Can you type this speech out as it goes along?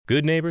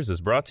Good Neighbors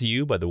is brought to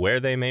you by the Where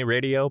They May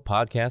Radio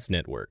podcast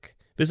network.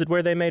 Visit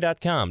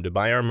wheretheymay.com to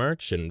buy our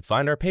merch and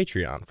find our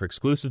Patreon for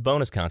exclusive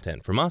bonus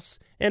content from us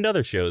and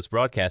other shows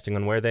broadcasting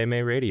on Where They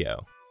May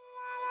Radio.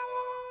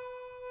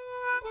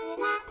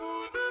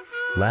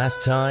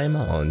 Last time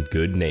on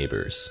Good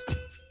Neighbors.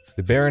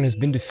 The Baron has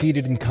been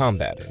defeated in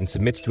combat and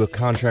submits to a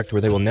contract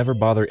where they will never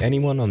bother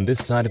anyone on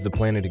this side of the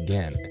planet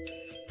again.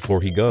 Before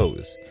he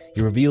goes,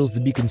 he reveals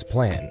the Beacon's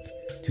plan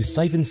to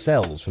siphon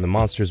cells from the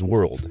monster's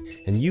world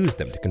and use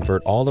them to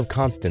convert all of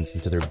Constance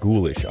into their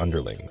ghoulish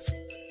underlings.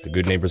 The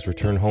Good Neighbors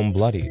return home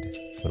bloodied,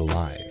 but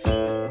alive.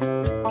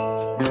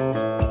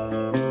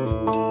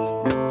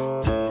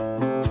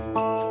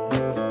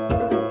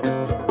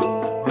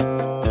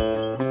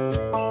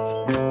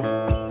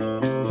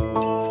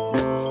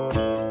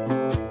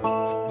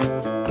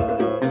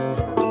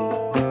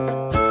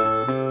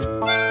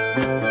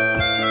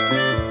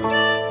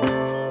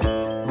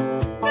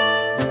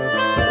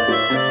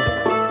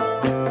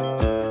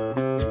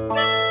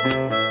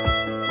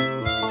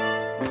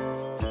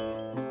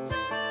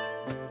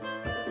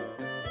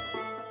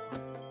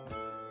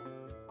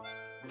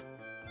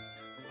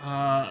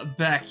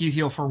 Beck, you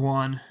heal for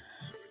 1.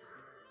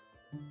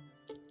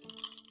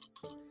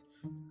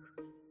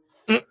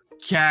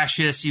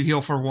 Cassius, you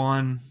heal for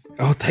 1.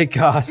 Oh, thank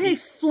God. Hey,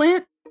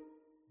 Flint,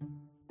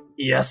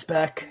 Yes,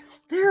 Beck.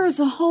 there is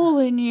a hole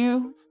in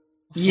you.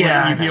 Flint,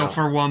 Yeah, you I heal know.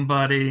 for 1,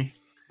 buddy.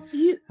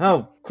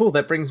 Oh, cool.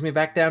 That brings me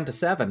back down to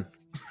 7.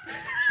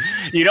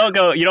 You don't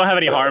have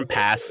any harm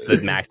past the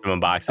maximum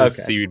boxes,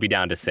 Okay. so you'd be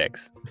down to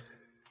 6.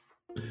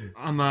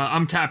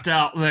 I'm tapped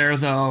out there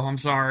though. I'm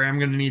sorry. I'm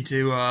gonna need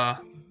to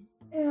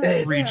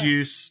It's,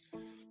 rejuice.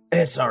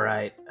 it's all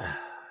right.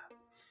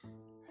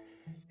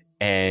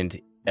 And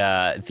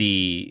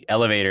the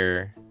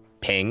elevator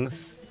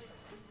pings,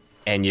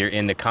 and you're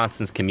in the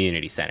Constance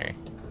Community Center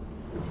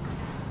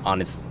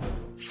on its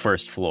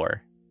first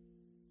floor.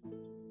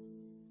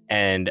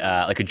 And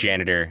like a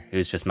janitor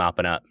who's just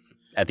mopping up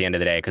at the end of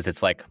the day because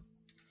it's like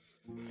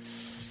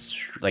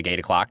 8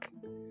 o'clock.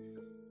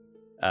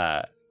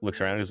 Looks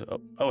around and goes,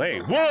 oh, hey.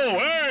 Whoa,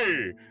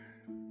 hey!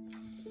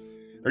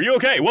 Are you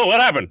okay? Whoa,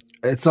 what happened?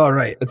 It's all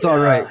right. It's all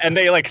right. And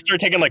they start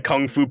taking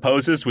kung fu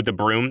poses with the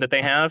broom that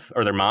they have,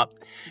 or their mop.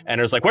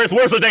 And it was where's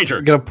the danger?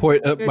 I'm going to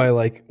point at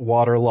my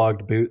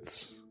waterlogged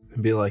boots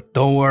and be like,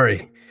 don't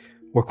worry.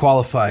 We're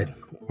qualified.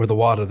 We're the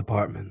water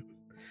department.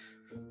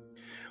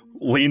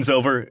 Leans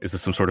over. Is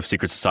this some sort of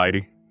secret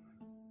society?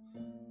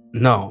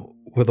 No,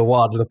 we're the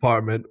water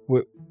department.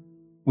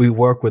 We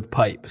work with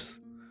pipes.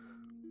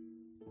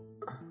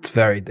 It's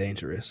very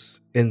dangerous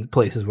in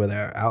places where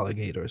there are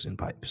alligators in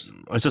pipes.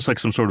 Is this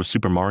some sort of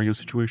Super Mario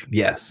situation?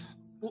 Yes.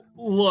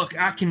 Look,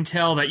 I can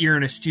tell that you're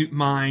an astute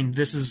mind.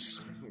 This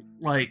is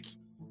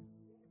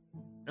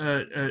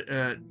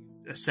a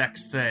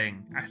sex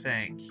thing. I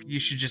think you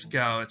should just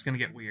go. It's gonna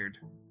get weird.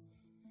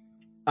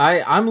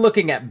 I'm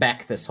looking at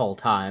Beck this whole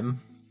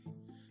time.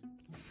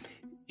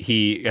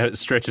 He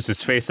stretches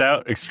his face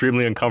out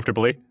extremely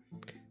uncomfortably.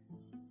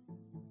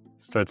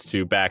 Starts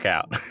to back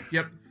out.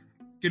 Yep.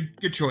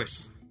 Good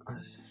choice.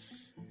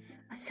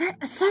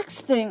 A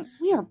sex thing.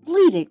 We are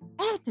bleeding.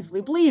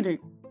 Actively bleeding.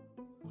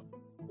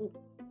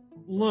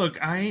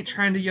 Look, I ain't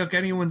trying to yuck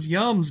anyone's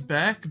yums,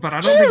 Beck, but I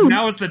don't think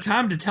now is the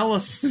time to tell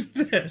us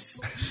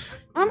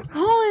this. I'm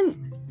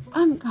calling.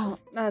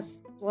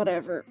 That's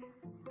whatever.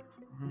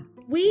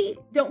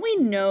 Don't we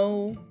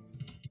know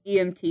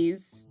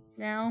EMTs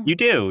now? You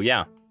do,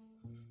 yeah.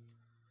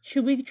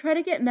 Should we try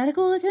to get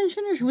medical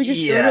attention, or should we just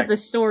go Yeah. to the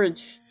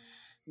storage?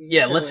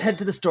 Yeah, let's head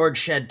to the storage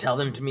shed. Tell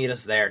them to meet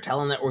us there. Tell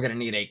them that we're gonna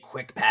need a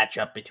quick patch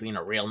up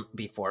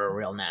before a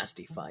real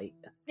nasty fight.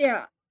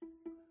 Yeah.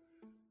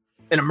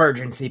 An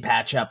emergency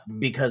patch up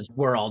because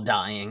we're all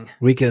dying.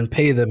 We can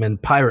pay them in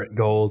pirate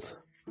gold.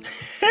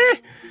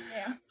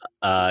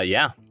 Yeah.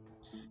 Yeah.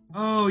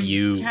 Oh,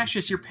 You-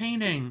 Cassius, your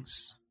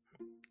paintings.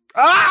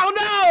 Oh,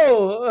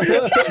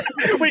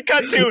 no! We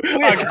cut to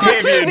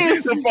Octavian,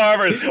 the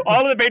farmers.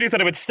 All of the paintings that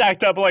have been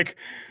stacked up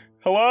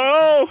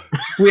hello?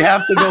 We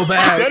have to go Is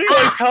back.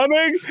 anyone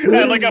coming?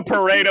 And a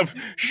parade of,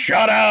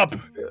 shut up!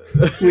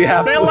 We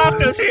have They to...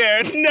 left us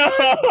here! No!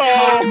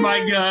 Cock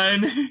my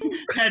gun.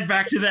 Head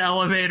back to the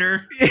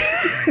elevator.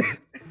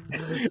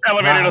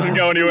 Elevator doesn't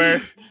go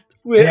anywhere.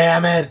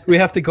 Damn it! We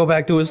have to go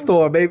back to a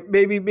store.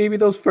 Maybe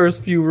those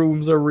first few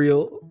rooms are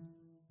real.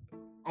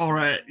 All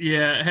right,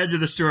 yeah. Head to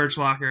the storage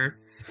locker.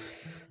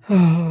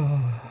 Do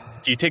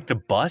you take the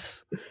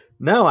bus?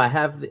 No, I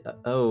have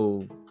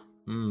the.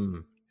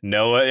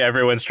 No,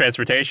 everyone's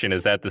transportation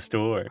is at the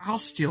store. I'll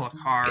steal a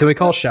car. Can we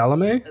call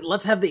Chalamet?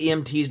 Let's have the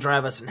EMTs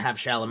drive us and have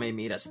Chalamet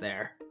meet us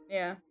there.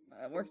 Yeah,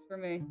 that works for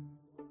me.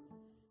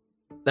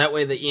 That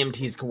way the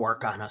EMTs can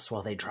work on us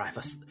while they drive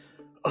us.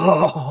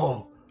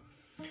 Oh,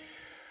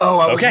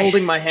 I was Okay.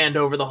 holding my hand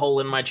over the hole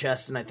in my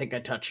chest and I think I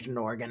touched an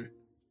organ.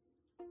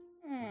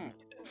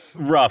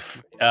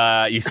 Rough.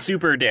 You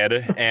super did,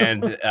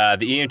 and the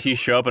EMTs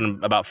show up in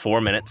about 4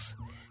 minutes,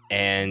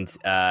 and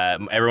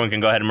everyone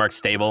can go ahead and mark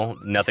stable.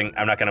 Nothing.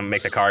 I'm not going to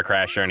make the car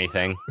crash or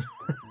anything.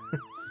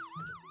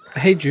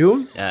 Hey,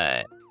 June?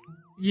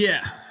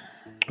 Yeah.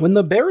 When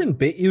the Baron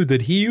bit you,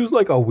 did he use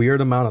like a weird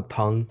amount of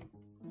tongue?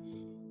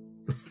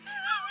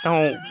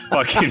 Don't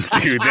fucking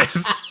do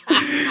this.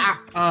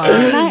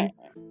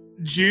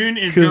 June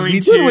is Because going he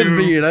did with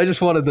me, to. and I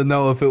just wanted to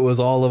know if it was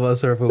all of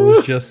us or if it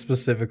was just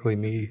specifically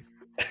me.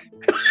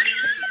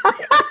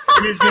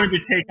 June is going to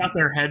take out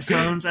their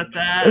headphones at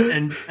that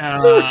and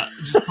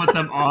just put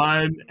them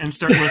on and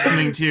start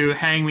listening to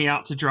 "Hang Me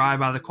Out to Dry"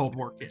 by the Cold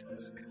War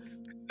Kids.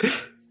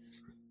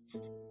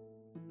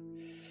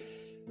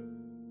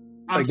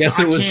 I guess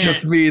it was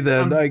just me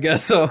then. I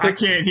guess so. I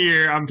can't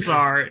hear. I'm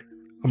sorry.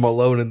 I'm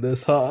alone in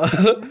this, huh?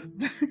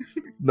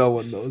 No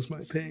one knows my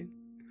pain.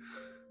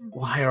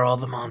 Why are all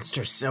the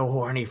monsters so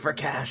horny for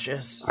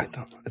Cassius? I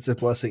know. It's a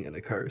blessing and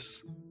a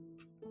curse.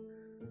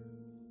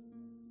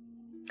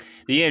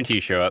 The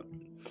EMT show up,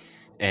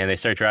 and they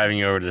start driving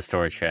you over to the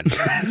storage shed.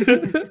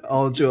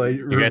 All joy.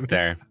 You get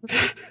there,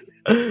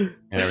 and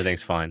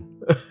everything's fine.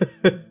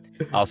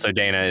 Also,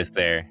 Dana is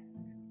there,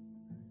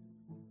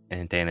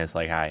 and Dana's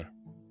like, "Hi,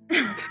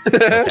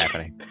 what's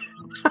happening?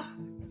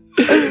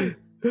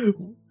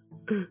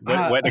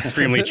 What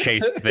extremely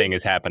chaste thing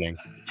is happening?"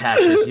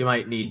 Cassius, you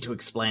might need to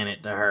explain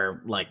it to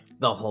her, like,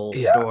 the whole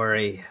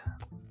story.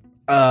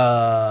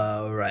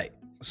 Right.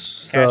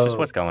 So, Cassius,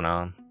 what's going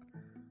on?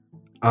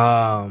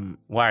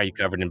 Why are you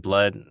covered in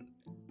blood?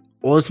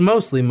 Well, it's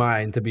mostly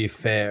mine, to be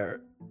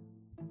fair.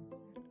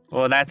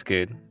 Well, that's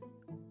good.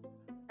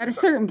 At a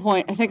certain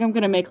point, I think I'm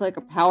gonna make like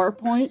a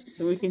PowerPoint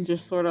so we can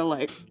just sort of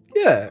like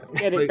Yeah.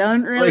 get it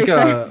done really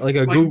fast. Like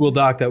a Google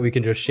Doc that we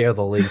can just share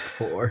the link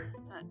for.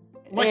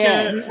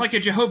 Like a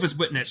Jehovah's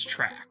Witness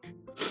track.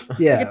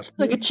 Yeah.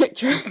 Like a chick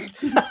track.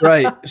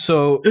 Right.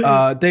 So,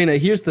 Dana,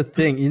 here's the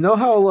thing. You know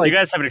how like You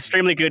guys have an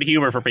extremely good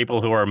humor for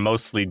people who are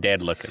mostly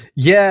dead looking.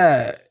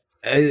 yeah,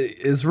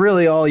 it's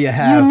really all you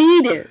have.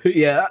 You need it.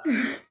 Yeah.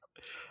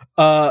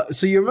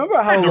 So you remember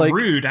It's how kind of like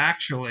rude,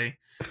 actually.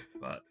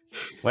 But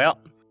Well,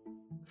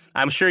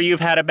 I'm sure you've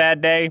had a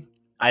bad day.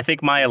 I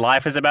think my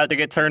life is about to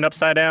get turned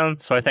upside down,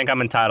 so I think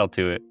I'm entitled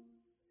to it.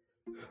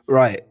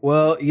 right.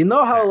 Well, you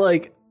know how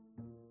like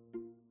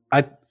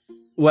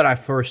when I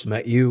first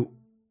met you,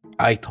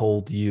 I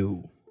told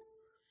you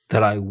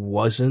that I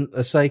wasn't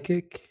a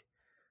psychic.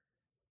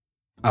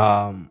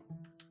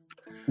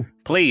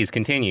 Please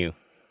continue.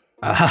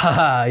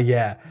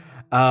 Yeah.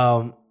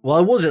 Well,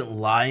 I wasn't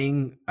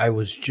lying. I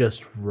was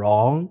just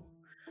wrong.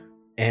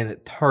 And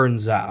it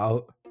turns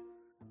out,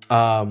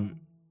 I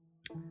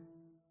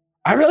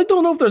really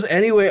don't know if there's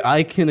any way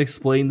I can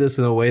explain this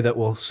in a way that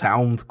will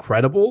sound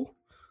credible.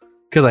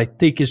 Because I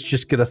think it's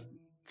just going to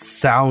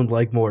sound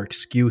like more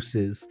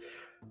excuses.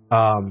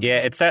 Yeah,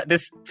 it's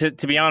this.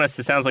 To be honest,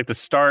 it sounds like the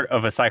start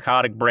of a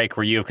psychotic break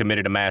where you have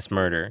committed a mass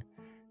murder,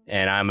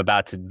 and I'm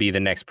about to be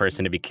the next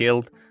person to be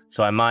killed.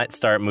 So I might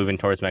start moving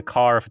towards my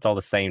car if it's all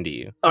the same to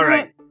you. All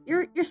right.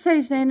 You're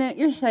safe, Dana.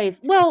 You're safe.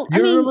 Well, Do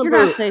you you're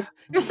remember- not safe.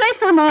 You're safe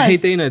from us. Hey,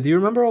 Dana, do you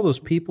remember all those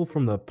people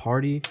from the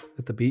party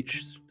at the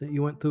beach that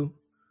you went to?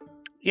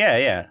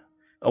 Yeah.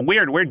 A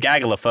weird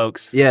gaggle of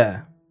folks.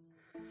 Yeah.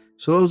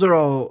 So those are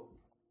all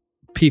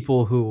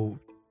people who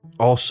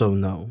also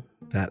know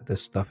that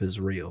this stuff is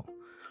real.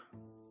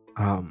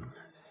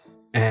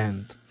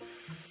 And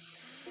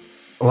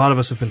a lot of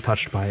us have been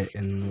touched by it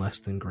in less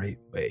than great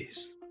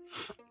ways.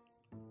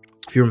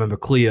 If you remember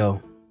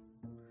Cleo,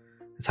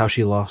 it's how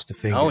she lost a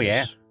finger. Oh,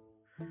 yeah.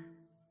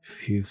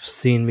 If you've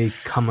seen me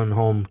coming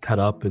home cut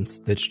up and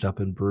stitched up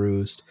and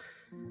bruised,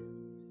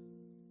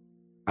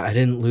 I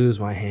didn't lose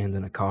my hand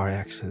in a car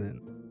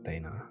accident,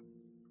 Dana.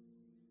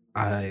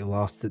 I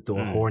lost it to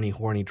a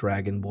horny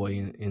dragon boy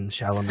in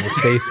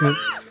Chalamet's basement.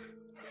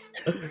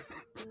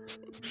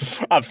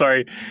 I'm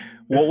sorry.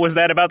 What was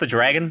that about the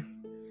dragon?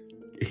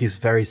 He's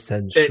very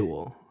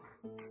sensual.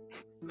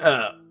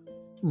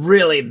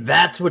 Really,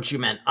 that's what you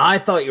meant. I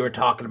thought you were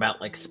talking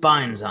about, like,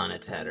 spines on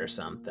its head or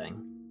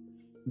something.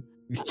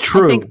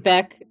 True. I think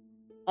Beck,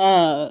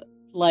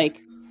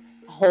 like,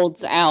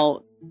 holds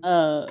out,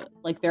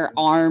 like their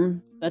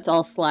arm that's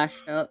all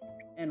slashed up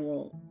and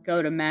will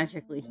go to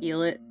magically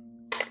heal it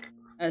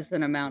as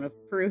an amount of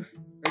proof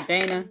for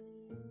Dana.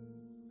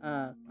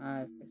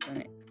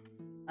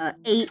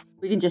 8,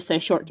 we can just say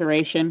short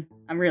duration.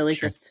 I'm really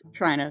just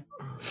trying to...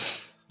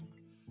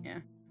 Yeah.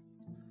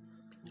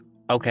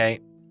 Okay,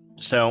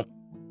 so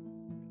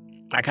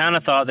I kind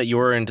of thought that you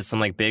were into some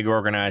like big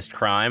organized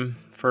crime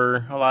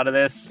for a lot of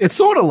this. It's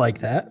sort of like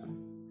that.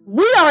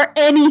 We are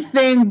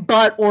anything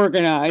but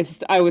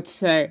organized, I would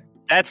say.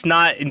 That's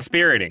not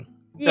inspiriting.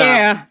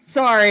 Yeah,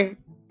 sorry.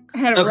 I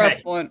had a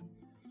rough one.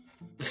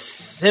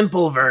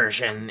 Simple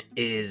version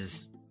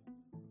is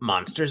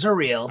monsters are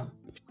real.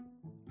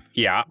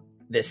 Yeah.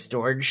 This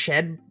storage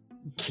shed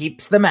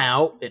keeps them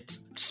out.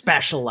 It's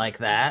special like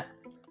that.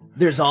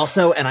 There's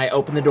also, and I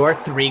open the door,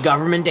 3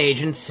 government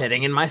agents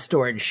sitting in my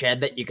storage shed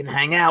that you can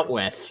hang out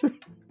with.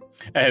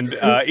 And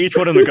each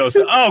one of them goes,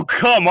 "Oh,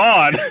 come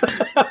on!"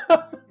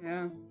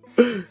 Yeah.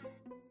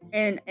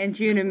 And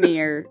June and me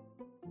are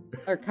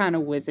kind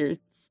of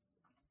wizards.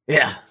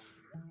 Yeah.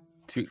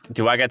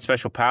 Do I get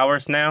special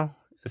powers now?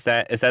 Is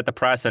that the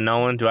price of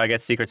knowing? Do I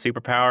get secret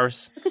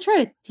superpowers? I could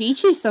try to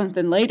teach you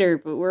something later,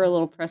 but we're a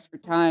little pressed for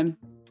time.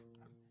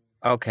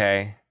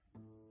 Okay.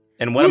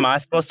 And what am I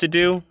supposed to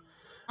do?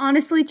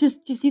 Honestly,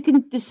 just you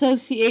can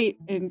dissociate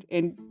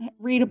and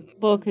read a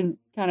book and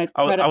kind of.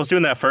 I was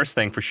doing that first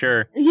thing for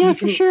sure. Yeah,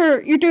 for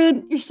sure.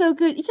 You're so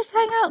good. You just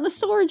hang out in the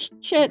storage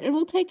shed, and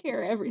we'll take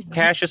care of everything.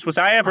 Cassius, was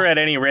I ever at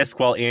any risk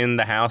while in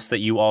the house that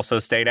you also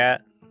stayed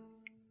at?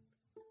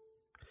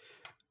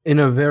 In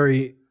a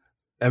very,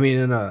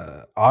 in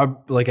an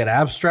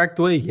abstract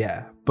way,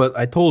 yeah. But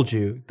I told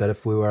you that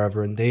if we were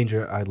ever in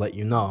danger, I'd let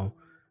you know,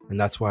 and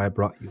that's why I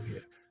brought you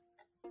here.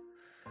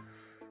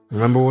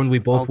 Remember when we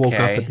both woke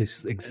up at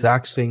this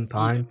exact same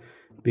time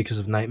because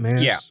of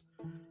nightmares? Yeah.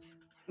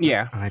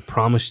 Yeah. And I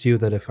promised you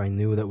that if I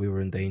knew that we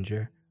were in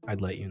danger,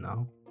 I'd let you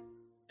know.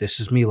 This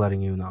is me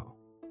letting you know.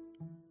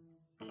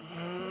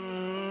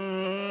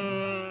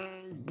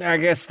 I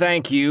guess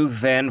thank you,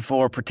 then,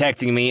 for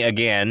protecting me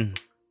again.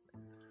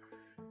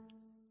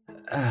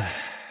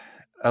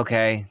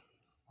 Okay.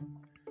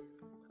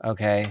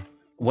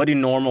 What do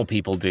normal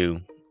people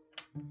do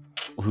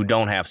who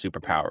don't have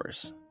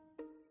superpowers?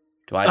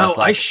 Do I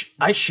just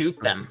I shoot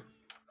them.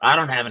 I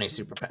don't have any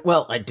superpowers.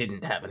 Well, I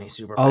didn't have any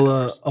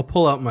superpowers. I'll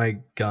pull out my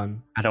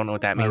gun, I don't know what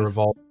that my means.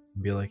 revolver,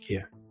 and be like,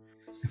 here.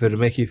 If it'll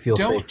make you feel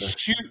Don't safer.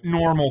 shoot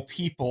normal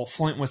people.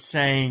 Flint was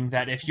saying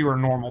that if you're a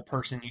normal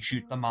person, you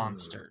shoot the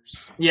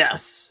monsters.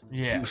 Yes.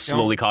 Yeah.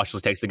 Slowly,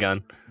 cautiously takes the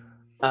gun.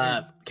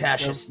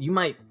 Cassius, you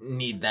might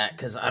need that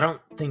because I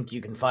don't think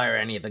you can fire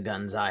any of the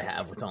guns I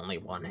have with only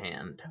one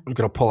hand. I'm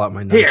gonna pull out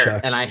my Here, nunchuck.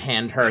 and I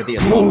hand her the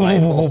assault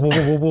rifle.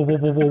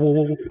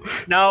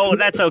 No,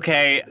 that's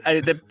okay.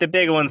 The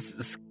big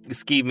ones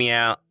skeeve me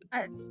out.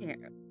 Yeah.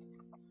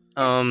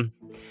 And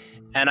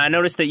I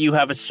noticed that you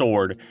have a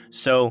sword.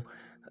 So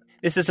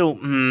this is I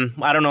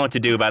don't know what to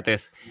do about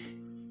this.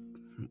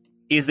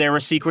 Is there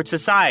a secret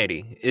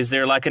society? Is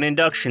there like an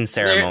induction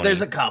ceremony?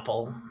 There's a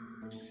couple.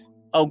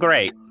 Oh,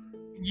 great.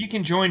 You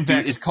can join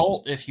Vex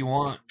cult if you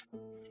want.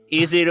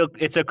 Is it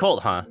it's a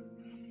cult, huh?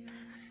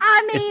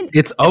 I mean,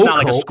 It's It's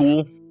not like a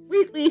school.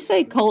 we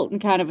say cult in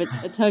kind of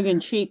a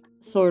tongue-in-cheek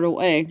sort of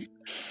way,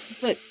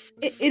 but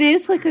it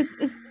is like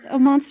a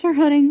monster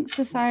hunting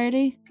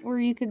society where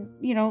you could,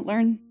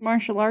 learn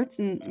martial arts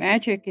and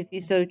magic if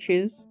you so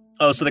choose.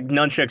 Oh, so the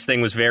nunchucks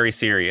thing was very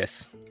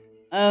serious.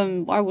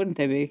 Why wouldn't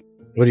they be?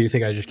 What do you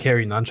think? I just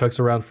carry nunchucks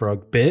around for a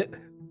bit?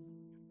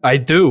 I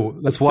do.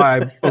 That's why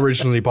I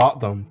originally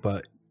bought them,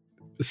 but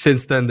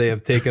since then they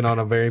have taken on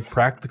a very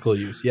practical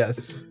use.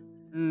 Yes.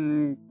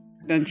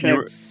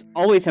 Nunchucks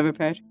always have a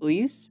practical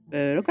use,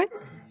 but okay.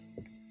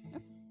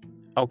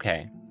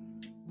 Okay.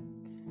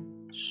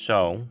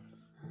 So,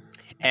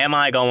 am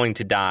I going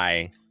to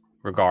die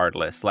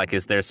regardless? Like,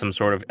 is there some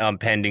sort of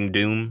impending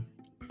doom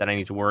that I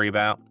need to worry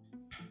about?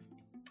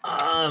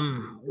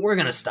 We're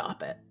gonna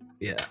stop it.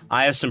 Yeah.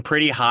 I have some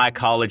pretty high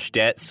college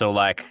debt, so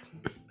like,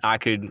 I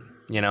could,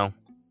 I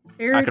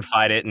could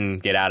fight it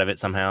and get out of it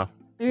somehow.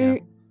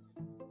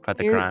 Fight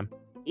the crime.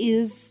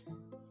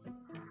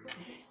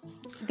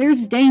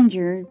 There's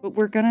danger, but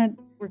we're gonna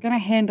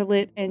handle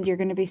it, and you're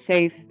gonna be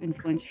safe in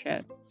Flint's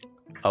shed.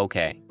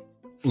 Okay.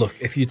 Look,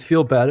 if you'd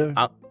feel better,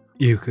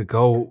 you could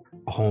go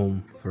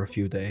home for a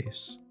few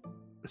days,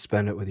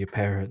 spend it with your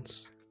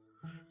parents.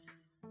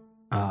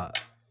 I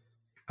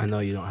know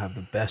you don't have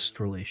the best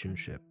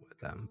relationship with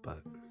them, but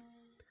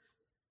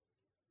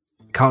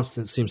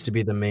Constance seems to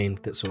be the main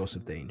source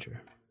of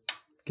danger.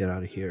 Get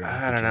out of here.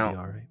 I don't know. Be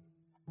all right.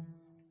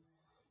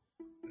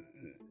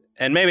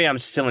 And maybe I'm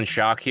still in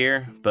shock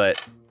here, but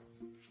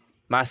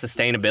my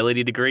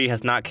sustainability degree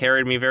has not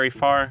carried me very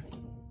far.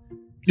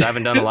 So I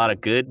haven't done a lot of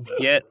good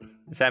yet,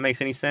 if that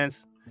makes any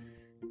sense.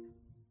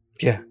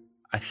 Yeah.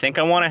 I think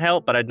I want to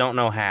help, but I don't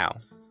know how.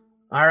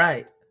 All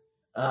right.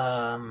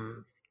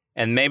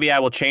 And maybe I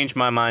will change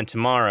my mind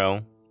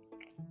tomorrow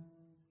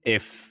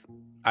if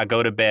I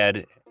go to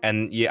bed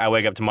and I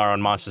wake up tomorrow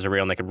and monsters are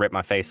real and they could rip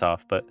my face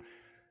off. But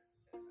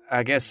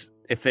I guess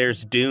if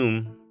there's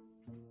doom,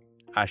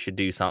 I should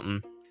do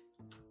something.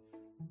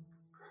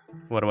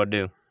 What do I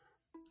do?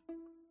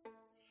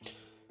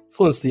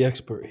 Flint's the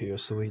expert here,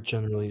 so we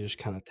generally just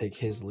kind of take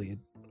his lead.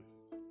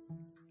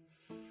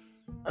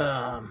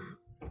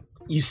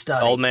 You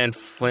study. Old man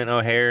Flint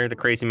O'Hare, the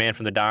crazy man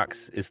from the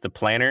docks, is the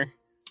planner.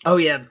 Oh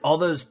yeah, all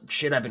those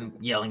shit I've been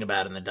yelling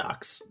about in the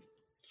docks.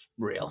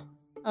 Real.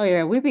 Oh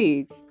yeah, we'd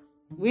be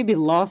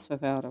lost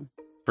without him.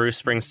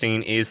 Bruce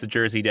Springsteen is the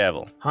Jersey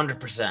Devil.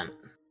 100%.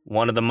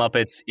 One of the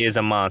Muppets is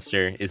a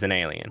monster, is an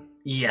alien.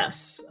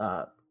 Yes.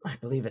 I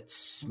believe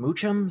it's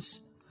Smoochums.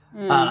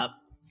 Mm.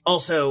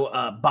 Also,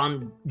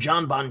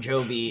 John Bon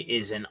Jovi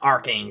is an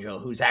archangel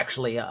who's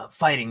actually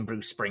fighting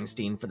Bruce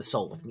Springsteen for the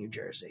soul of New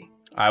Jersey.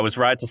 I was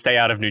right to stay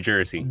out of New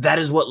Jersey. That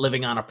is what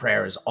Living on a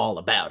Prayer is all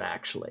about,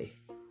 actually.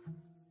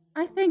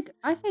 I think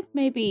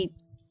maybe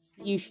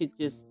you should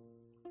just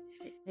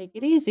take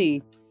it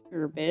easy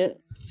for a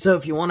bit. So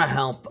if you want to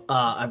help,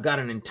 I've got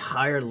an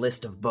entire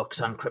list of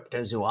books on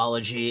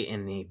cryptozoology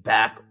in the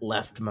back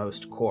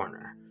leftmost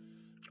corner.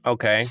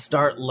 Okay.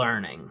 Start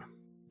learning.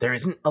 there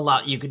isn't a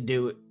lot you could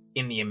do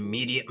in the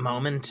immediate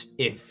moment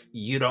if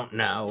you don't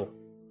know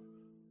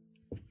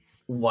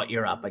what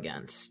you're up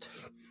against.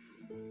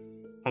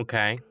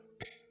 Okay.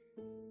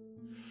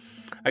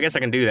 I guess I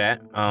can do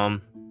that.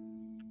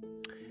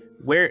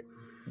 Where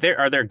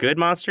are there good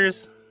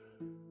monsters?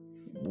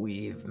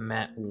 We've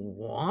met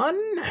one,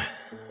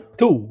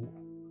 two,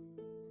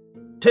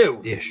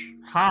 ish,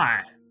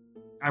 Hi.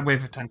 I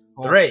wave a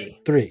tentacle. three.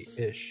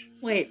 ish.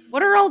 Wait,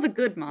 what are all the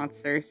good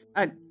monsters?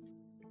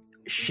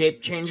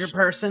 Shape changer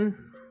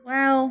person.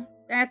 Well,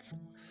 that's...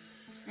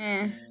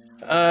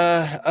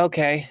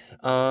 Okay.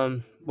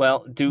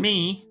 Well,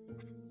 Me?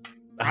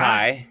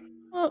 Hi.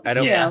 Well, I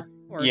don't- yeah. Of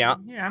course. Yeah.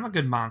 Yeah, I'm a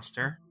good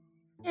monster.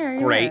 Yeah,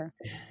 Great.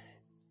 yeah.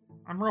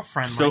 I'm real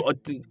friendly. So,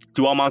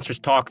 do all monsters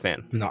talk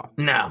then? No.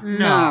 No.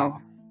 No.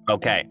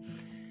 Okay.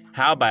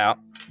 How about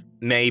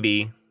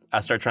maybe I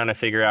start trying to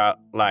figure out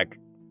like,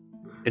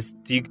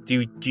 do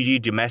you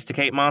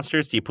domesticate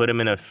monsters? Do you put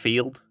them in a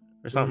field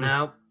or something?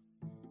 No.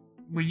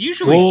 we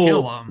usually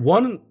kill them.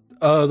 One,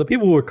 the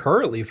people who are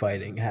currently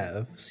fighting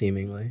have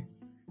seemingly.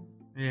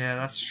 Yeah,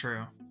 that's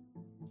true.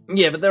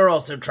 Yeah, but they're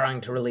also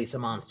trying to release a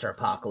monster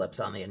apocalypse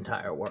on the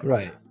entire world.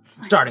 Right.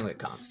 Starting with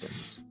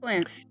Constance.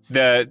 Flint.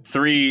 The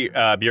 3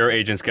 bureau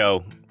agents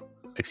go,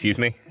 excuse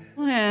me?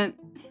 Flint.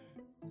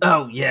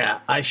 Oh, yeah.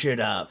 I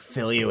should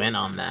fill you in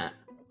on that.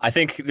 I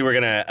think we're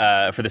going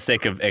to, for the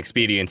sake of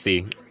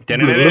expediency,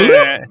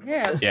 Yeah.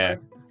 yeah.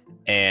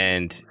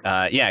 And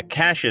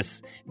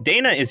Cassius,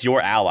 Dana is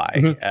your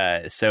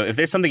ally. So if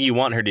there's something you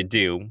want her to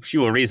do, she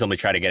will reasonably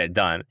try to get it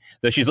done.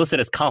 Though she's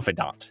listed as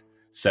confidant.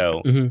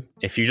 So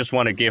if you just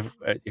want to give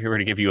her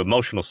to give you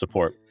emotional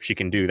support, she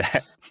can do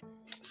that.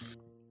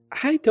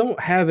 I don't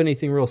have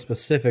anything real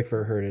specific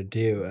for her to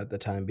do at the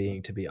time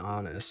being, to be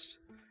honest.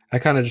 I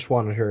kind of just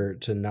wanted her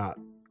to not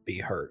be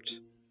hurt.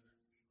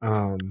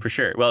 For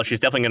sure. Well, she's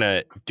definitely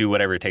going to do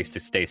whatever it takes to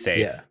stay safe.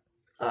 Yeah.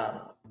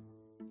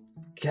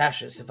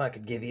 Cassius, if I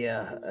could give you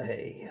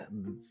a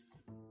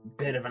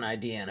bit of an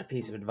idea and a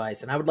piece of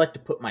advice, and I would like to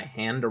put my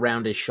hand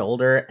around his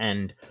shoulder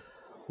and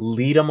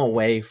lead him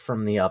away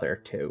from the other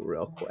two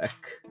real quick.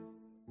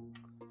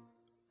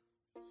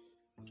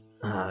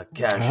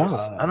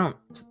 Cassius, I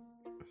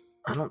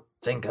don't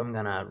think I'm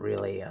gonna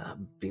really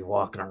be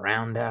walking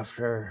around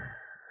after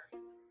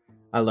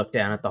I look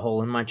down at the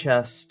hole in my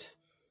chest.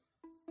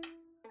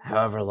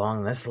 However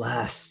long this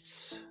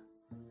lasts,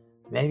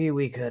 maybe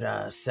we could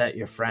set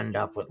your friend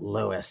up with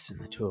Lewis and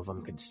the two of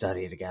them could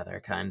study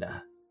together,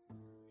 kinda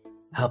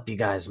help you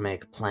guys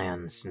make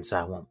plans since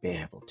I won't be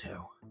able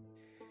to.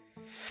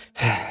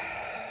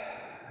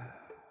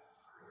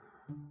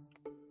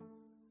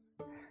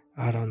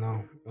 I don't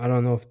know. I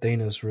don't know if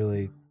Dana's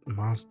really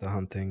monster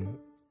hunting.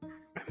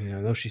 I mean,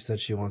 I know she said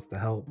she wants to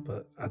help,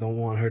 but I don't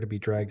want her to be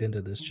dragged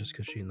into this just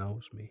because she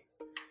knows me.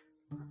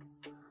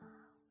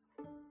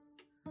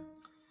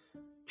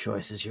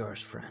 Choice is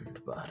yours, friend,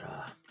 but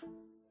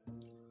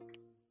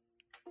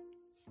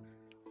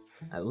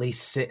at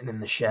least sitting in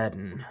the shed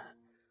and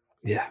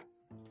Yeah.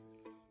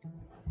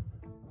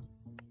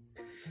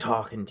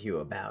 talking to you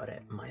about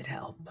it might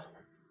help.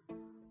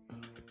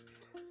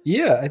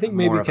 Yeah, I think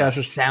maybe More of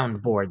Cassius a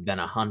soundboard than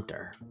a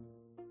hunter.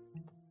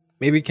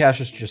 maybe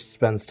Cassius just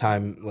spends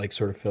time like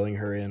sort of filling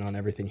her in on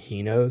everything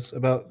he knows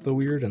about the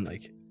weird and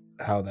like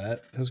how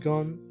that has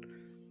gone,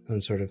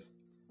 and sort of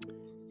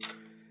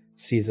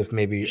sees if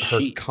maybe her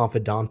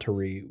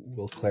confidantry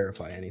will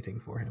clarify anything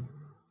for him.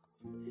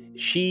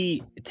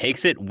 She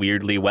takes it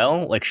weirdly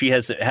well. Like she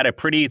has had a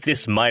pretty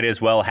 "this might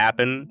as well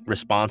happen"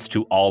 response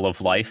to all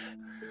of life.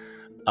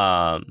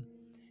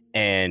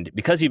 And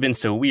because you've been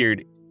so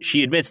weird,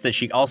 she admits that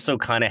she also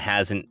kind of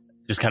hasn't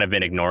just kind of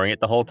been ignoring it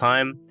the whole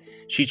time.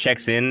 She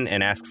checks in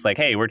and asks like,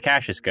 "Hey, where'd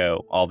Cassius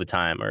go?" all the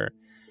time, or,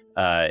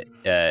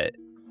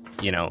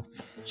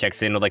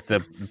 checks in with like the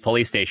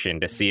police station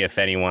to see if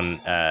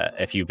anyone,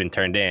 if you've been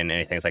turned in,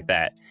 anything like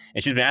that.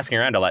 And she's been asking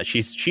around a lot.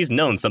 She's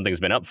known something's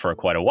been up for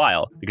quite a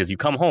while because you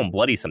come home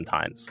bloody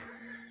sometimes.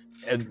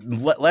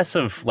 Less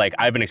of like,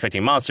 I've been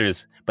expecting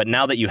monsters, but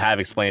now that you have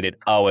explained it,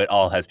 it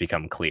all has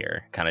become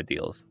clear kind of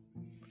deals.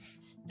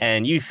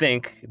 And you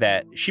think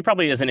that she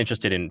probably isn't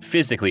interested in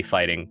physically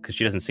fighting because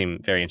she doesn't seem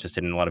very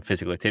interested in a lot of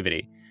physical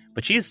activity.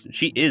 But she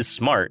is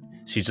smart.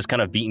 She's just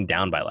kind of beaten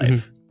down by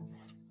life.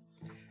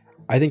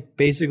 I think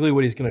basically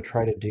what he's going to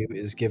try to do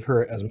is give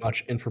her as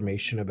much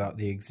information about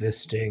the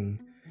existing,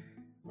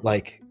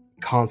 like,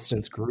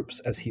 Constance groups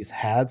as he's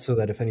had, so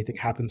that if anything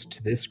happens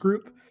to this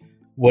group,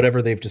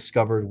 whatever they've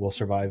discovered will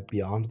survive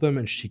beyond them,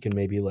 and she can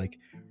maybe, like,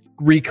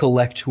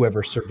 recollect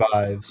whoever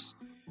survives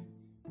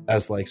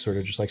as, like, sort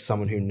of just, like,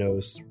 someone who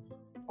knows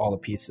all the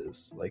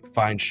pieces. Like,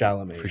 find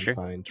Chalamet, For sure.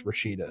 find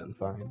Rashida, and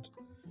find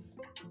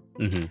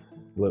Mm-hmm.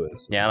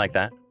 Lewis. Yeah, I like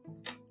that.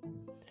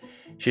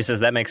 She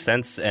says that makes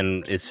sense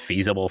and is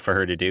feasible for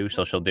her to do,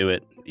 so she'll do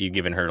it, you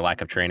given her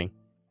lack of training.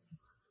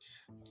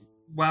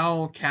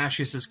 While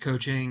Cassius is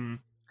coaching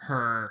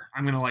her,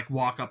 I'm gonna like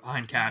walk up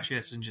behind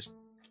Cassius and just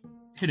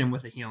hit him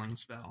with a healing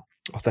spell.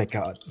 Oh, thank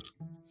God.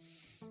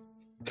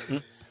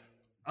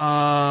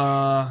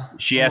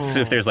 She asks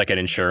if there's like an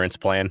insurance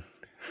plan.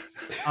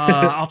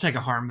 I'll take a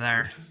harm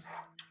there.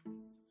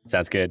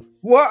 Sounds good.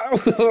 What?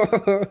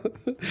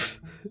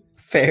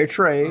 Fair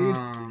trade.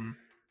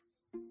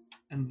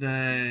 And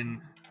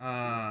then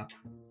I'm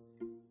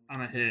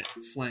gonna hit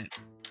Flint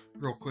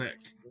real quick.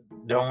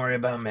 Don't worry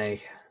about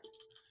me.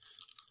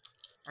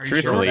 Are you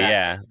Truthfully, sure?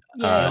 yeah.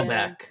 Go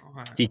back.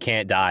 Okay. He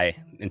can't die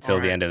until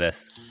the Alright. end of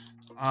this.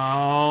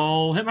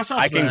 I'll hit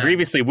myself. I can then.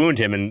 grievously wound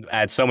him and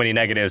add so many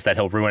negatives that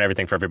he'll ruin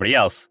everything for everybody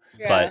else.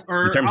 But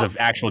Or in terms I'll- of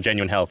actual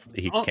genuine health,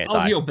 he can't I'll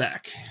die. heal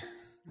back.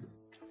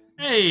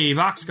 Hey,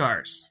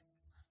 boxcars.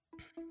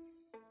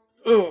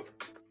 Ooh.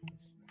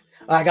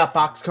 I got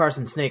Boxcars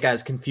and Snake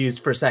Eyes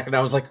confused for a second. I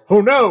was like, oh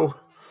no!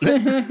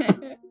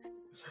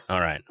 All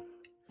right.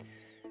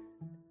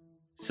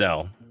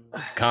 So,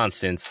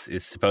 Constance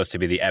is supposed to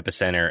be the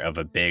epicenter of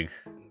a big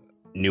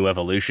new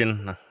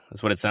evolution.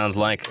 That's what it sounds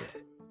like.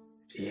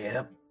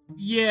 Yep.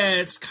 Yeah,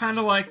 it's kind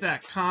of like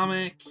that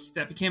comic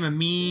that became a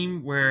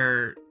meme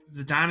where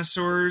the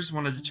dinosaurs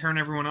wanted to turn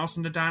everyone else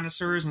into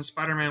dinosaurs, and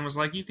Spider-Man was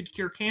like, you could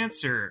cure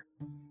cancer.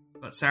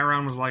 But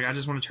Sauron was like, I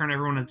just want to turn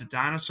everyone into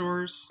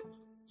dinosaurs.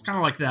 It's kind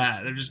of like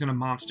that. They're just going to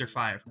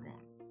monsterfy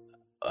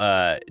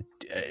everyone.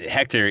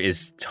 Hector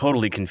is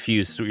totally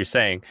confused what you're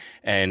saying,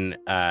 and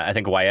I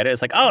think Wyatta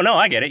is like, "Oh no,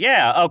 I get it.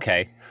 Yeah,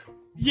 okay,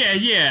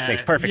 Yeah.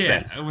 Makes perfect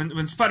yeah. sense.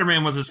 When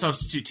Spider-Man was a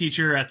substitute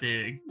teacher at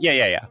the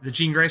yeah.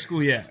 Jean Grey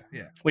School, yeah.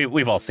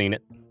 We've all seen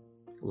it.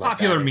 Love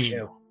Popular that meme.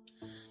 issue.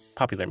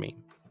 Popular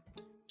meme.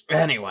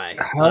 Anyway.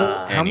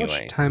 How much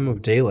anyways. time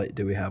of daylight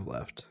do we have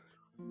left?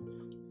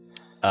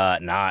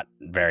 Not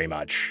very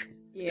much.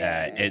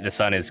 The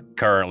sun is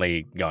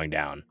currently going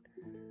down.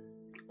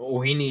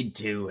 We need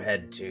to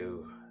head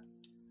to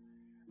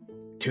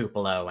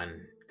Tupelo and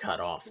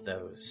cut off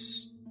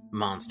those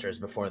monsters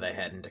before they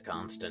head into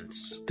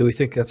Constance. Do we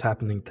think that's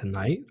happening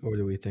tonight, or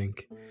do we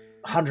think?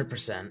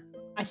 100%.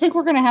 I think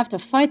we're gonna have to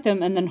fight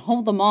them and then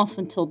hold them off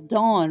until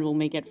dawn when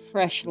we get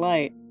fresh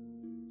light.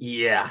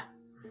 Yeah.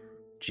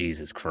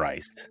 Jesus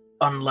Christ.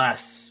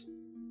 Unless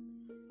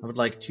I would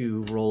like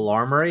to roll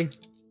armory.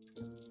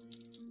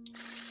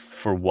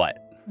 For what?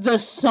 The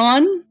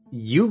sun?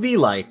 UV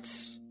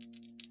lights.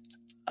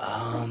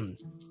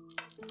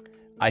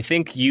 I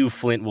think you,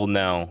 Flint, will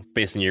know,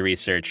 based on your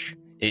research,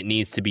 it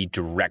needs to be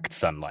direct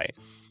sunlight.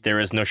 There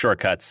is no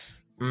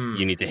shortcuts.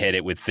 You need to hit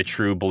it with the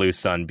true blue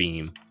sun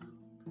beam.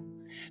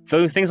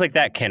 Though things like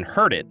that can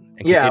hurt it.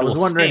 Yeah, I it was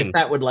will wondering sting. if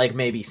that would like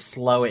maybe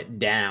slow it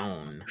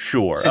down.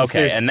 Sure, Since okay.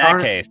 there's- In that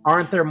aren't- case,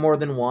 aren't there more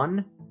than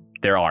one?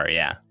 there are,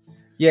 yeah.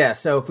 Yeah,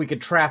 so if we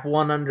could trap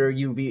one under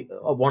UV,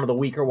 one of the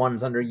weaker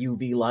ones under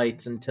UV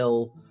lights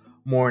until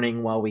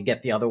morning while we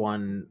get the other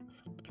one.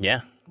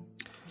 Yeah.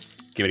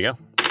 Give it a go.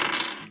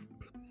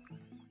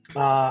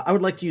 I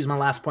would like to use my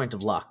last point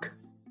of luck.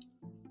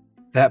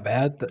 That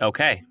bad?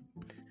 Okay.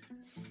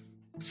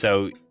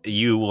 So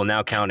you will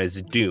now count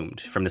as doomed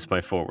from this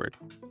point forward.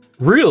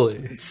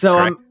 Really?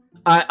 So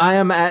I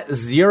am at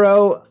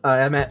 0. I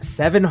am at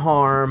 7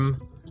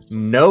 harm,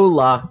 no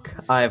luck.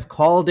 I've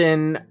called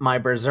in my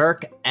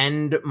berserk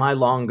and my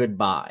long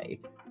goodbye.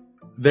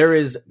 There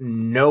is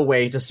no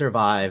way to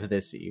survive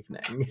this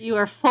evening. You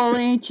are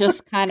fully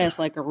just kind of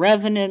like a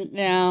revenant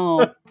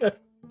now.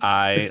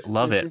 I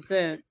love This it. is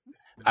it.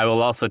 I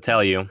will also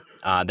tell you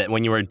that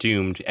when you are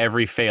doomed,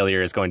 every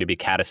failure is going to be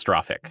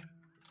catastrophic.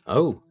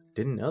 Oh,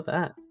 didn't know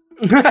that.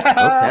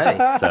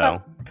 Okay.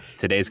 So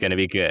today's going to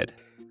be good.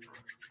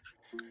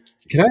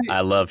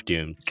 I love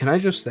Doomed. Can I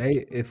just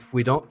say, if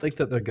we don't think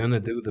that they're gonna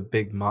do the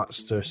big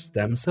monster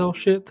stem cell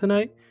shit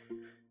tonight,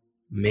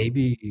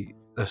 maybe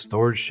the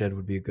storage shed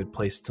would be a good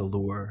place to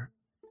lure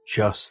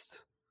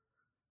just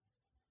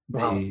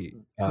Well, the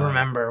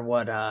remember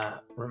what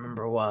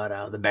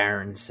the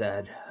Baron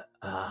said.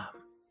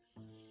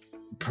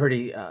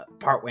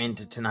 Partway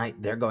into tonight,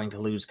 they're going to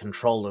lose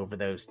control over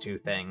those two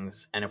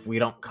things, and if we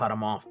don't cut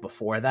them off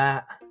before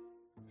that,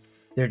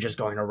 they're just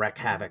going to wreak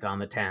havoc on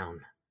the town.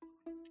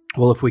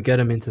 Well, if we get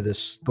them into this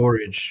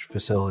storage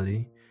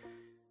facility,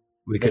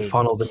 we could They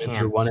funnel them in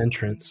through can't. one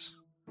entrance.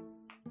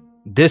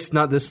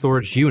 Not this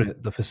storage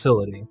unit, the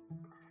facility.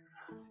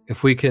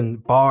 If we can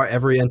bar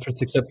every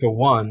entrance except for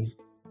one,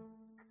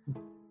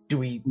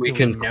 we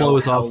can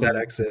close off that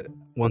exit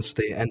once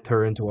they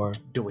enter into our.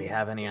 Do we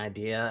have any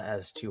idea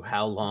as to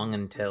how long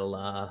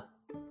until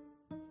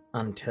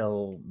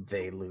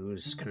they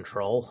lose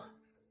control?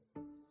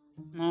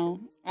 No.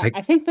 I-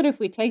 I think that if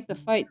we take the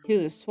fight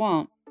to the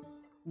swamp,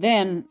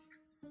 then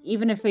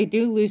even if they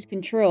do lose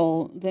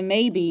control, then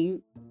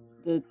maybe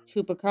the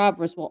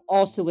chupacabras will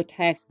also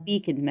attack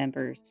beacon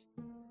members.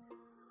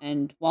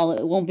 And while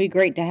it won't be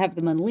great to have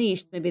them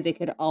unleashed, maybe they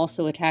could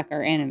also attack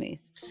our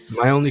enemies.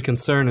 My only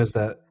concern is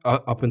that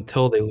up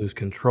until they lose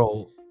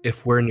control,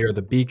 if we're near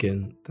the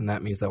beacon, then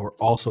that means that we're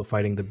also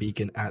fighting the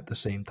beacon at the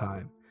same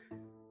time.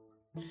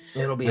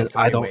 It'll be a And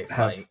I three-way don't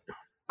have, fight.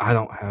 I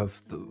don't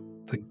have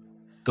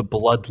the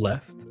blood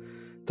left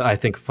to I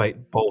think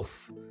fight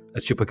both a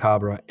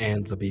chupacabra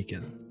and the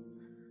beacon.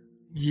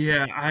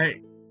 Yeah, I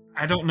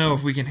don't know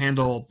if we can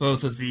handle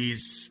both of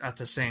these at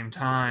the same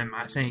time.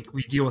 I think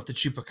we deal with the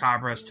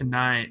chupacabras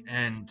tonight,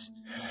 and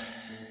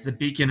the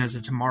beacon is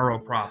a tomorrow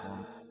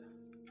problem.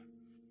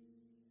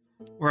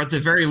 Or at the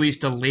very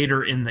least, a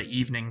later in the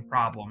evening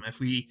problem. If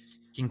we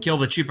can kill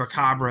the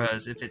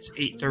chupacabras, if it's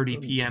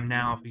 8:30 p.m.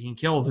 now, if we can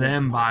kill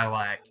them by,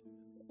 like...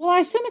 Well, I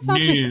assume it's not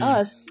just noon.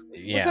 us.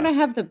 Yeah. We're gonna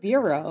have the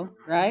bureau,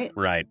 right?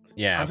 Right.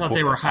 Yeah. I thought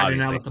they were hiding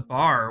out obviously. at the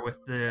bar with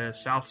the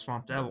South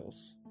Swamp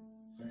Devils.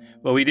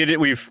 Well, we did it.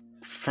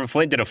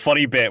 Flint did a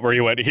funny bit where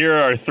he went, "Here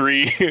are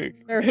 3."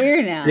 They're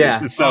here now.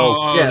 Yeah.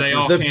 So Yeah, they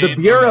all the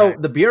came. bureau Okay.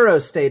 the bureau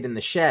stayed in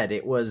the shed.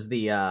 It was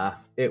the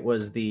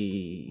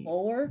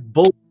Bulwark?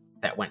 bull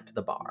that went to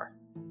the bar.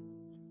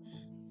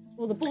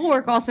 Well, the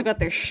Bulwark also got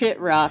their shit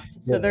rocked,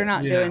 so they're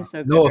not Yeah. doing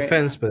so good. No right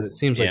offense, but it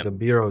seems Yeah. like the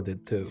bureau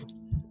did too.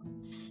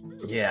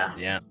 Yeah.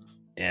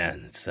 yeah,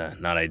 it's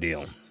not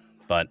ideal,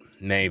 but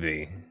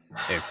maybe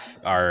if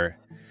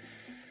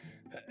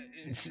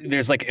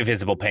there's like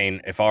invisible pain.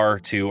 If our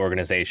 2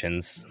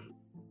 organizations,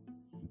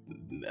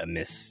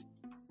 Miss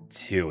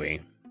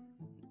Tui,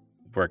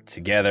 work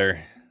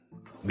together,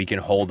 we can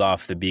hold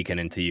off the beacon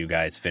until you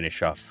guys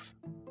finish off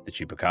the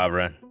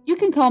chupacabra. You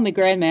can call me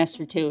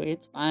Grandmaster too.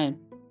 It's fine.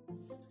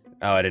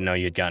 Oh, I didn't know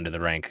you had gotten to the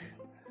rank.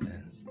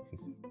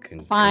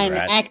 Fine.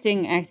 Congrats.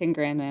 Acting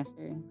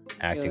Grandmaster.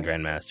 Acting Sure.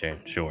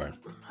 Grandmaster, sure.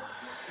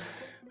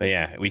 But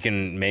yeah, we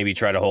can maybe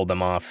try to hold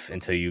them off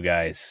until you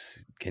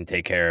guys can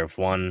take care of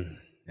one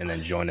and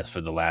then join us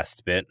for the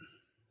last bit.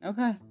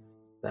 Okay.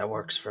 That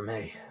works for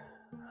me.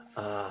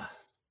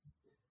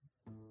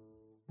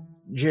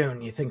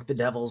 June, you think the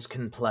Devils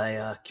can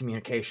play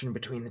communication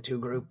between the 2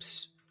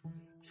 groups?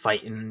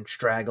 Fighting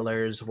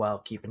stragglers while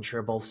keeping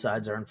sure both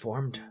sides are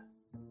informed?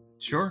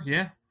 Sure,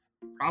 yeah.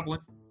 Probably.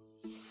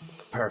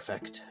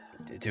 Perfect.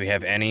 Do we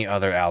have any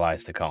other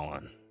allies to call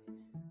on?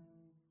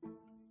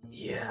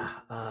 Yeah,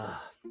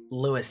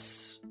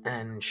 Lewis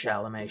and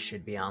Chalamet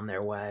should be on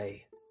their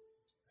way.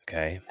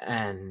 Okay.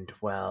 And,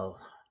 well...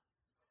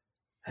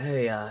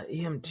 Hey,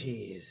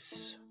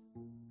 EMTs.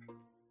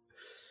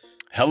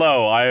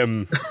 Hello, I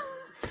am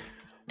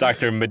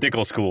Dr.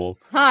 Medical School.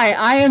 Hi,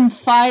 I am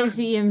 5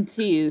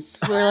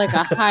 EMTs. We're like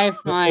a hive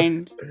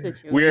mind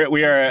situation.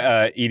 We are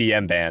a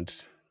EDM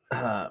band.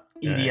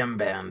 EDM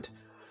band.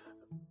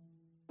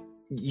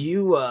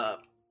 You, I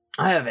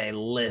have a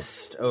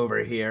list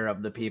over here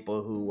of the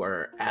people who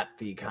were at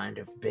the kind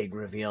of big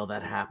reveal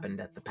that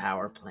happened at the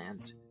power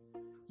plant.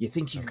 You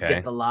think you could Okay.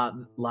 get the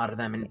lot of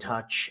them in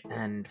touch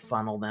and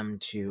funnel them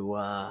to,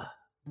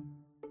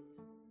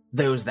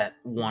 those that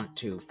want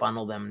to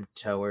funnel them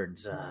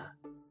towards,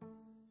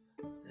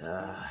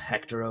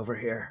 Hector over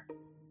here?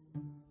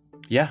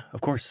 Yeah, of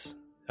course.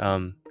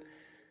 I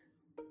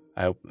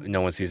hope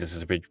no one sees this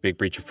as a big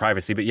breach of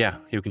privacy, but yeah,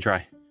 you can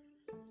try.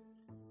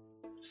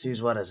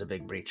 Sees what as a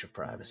big breach of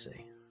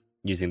privacy?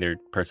 Using their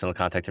personal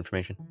contact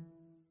information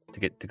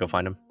to go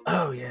find them.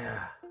 Oh,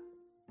 yeah.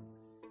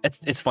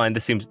 It's fine.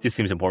 This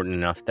seems important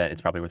enough that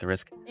it's probably worth the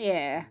risk.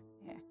 Yeah.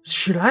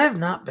 Should I have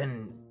not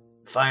been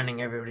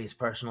finding everybody's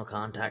personal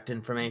contact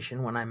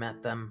information when I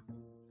met them?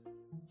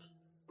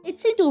 It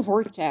seemed to have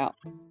worked out.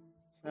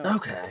 So,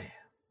 Okay.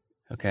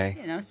 Okay.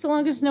 you know, so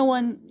long as no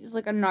one is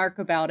like a narc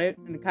about it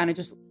and kind of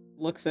just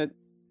looks at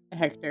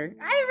Hector,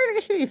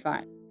 everything should be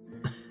fine.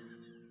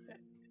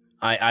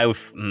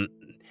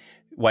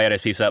 White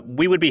Eyes peeps up.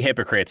 We would be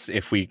hypocrites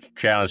if we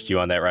challenged you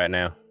on that right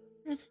now.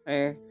 That's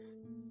fair.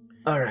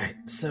 Alright,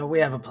 so we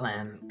have a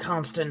plan.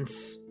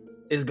 Constance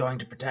is going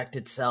to protect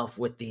itself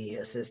with the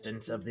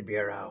assistance of the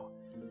Bureau.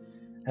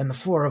 And the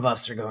 4 of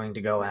us are going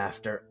to go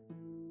after...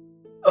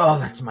 Oh,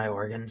 that's my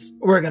organs.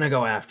 We're gonna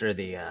go after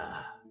the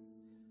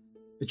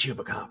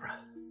Chupacabra.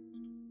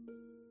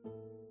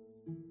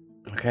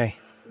 Okay.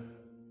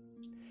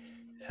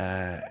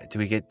 Do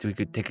we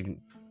take a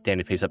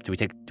Danny peeps up? Do we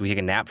take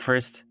a nap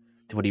first?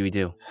 What do we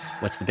do?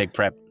 What's the big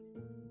prep?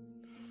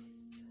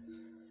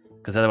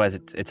 Because otherwise,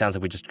 it sounds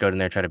like we just go in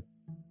there and try to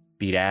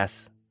beat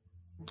ass.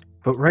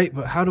 But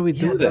how do we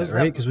do Yeah, that, those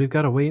right? that- Because we've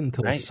got to wait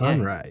until Right, yeah.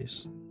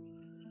 sunrise.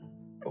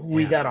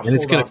 We Yeah. gotta And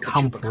it's hold gonna off the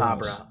come for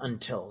us. Chupacabra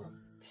until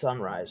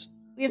sunrise.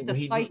 We have to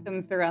We- fight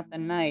them throughout the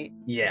night.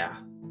 Yeah.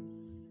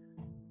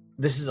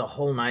 This is a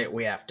whole night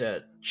we have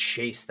to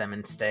chase them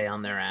and stay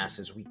on their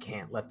asses. We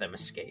can't let them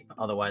escape.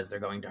 Otherwise, they're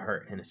going to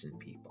hurt innocent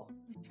people.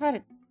 We try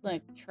to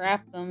like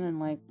trap them and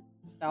like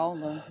stall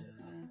them.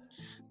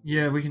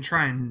 Yeah, we can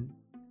try and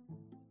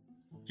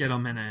get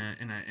them in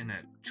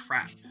a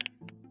trap.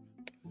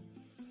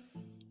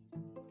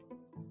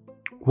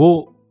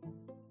 Well,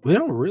 we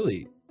don't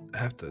really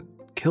have to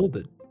kill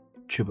the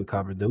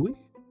Chupacabra, do we? You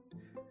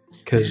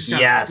Because just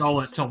gotta Yes.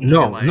 stall it till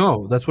no,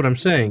 daylight. that's what I'm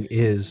saying.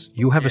 Is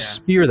you have Yeah. a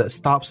spear that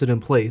stops it in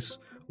place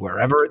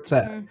wherever it's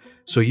at. Mhm.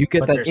 So you get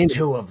But that there's in.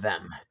 2 of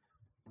them.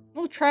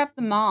 We'll trap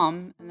the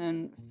mom and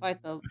then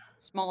fight the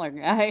smaller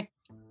guy.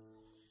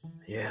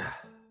 Yeah.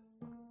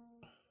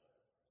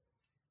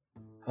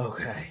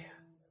 Okay.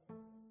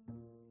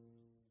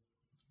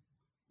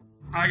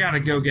 I gotta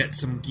go get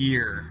some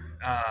gear.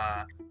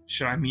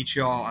 Should I meet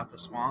y'all at the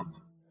swamp?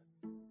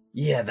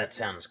 Yeah, that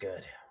sounds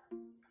good.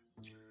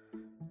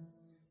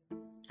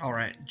 All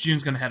right,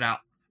 June's gonna head out.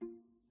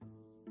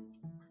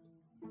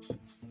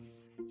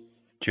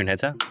 June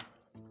heads out.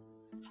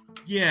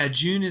 Yeah,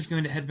 June is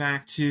going to head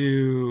back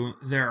to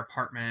their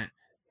apartment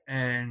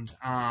and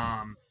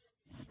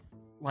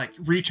like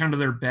reach under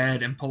their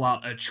bed and pull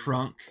out a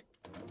trunk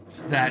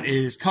that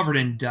is covered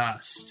in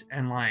dust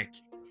and like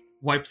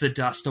wipe the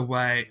dust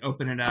away,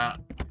 open it up,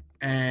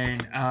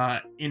 and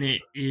in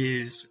it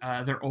is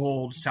their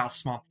old South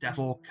Swamp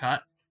Devil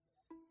cut.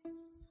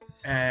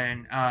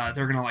 And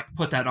they're gonna like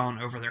put that on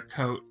over their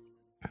coat.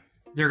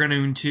 They're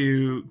going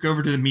to go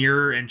over to the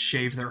mirror and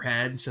shave their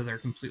head so they're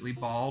completely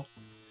bald.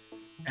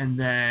 And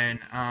then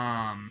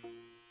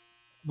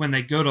when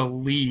they go to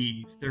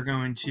leave, they're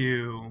going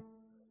to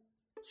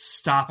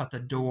stop at the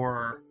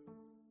door,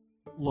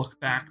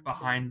 look back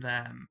behind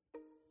them,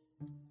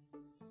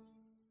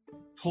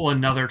 pull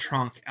another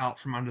trunk out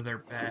from under their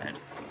bed,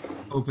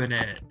 open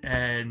it,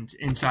 and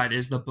inside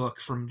is the book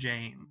from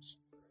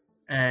James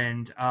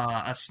and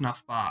a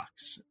snuff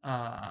box.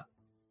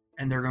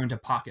 And they're going to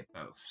pocket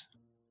both.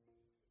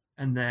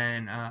 And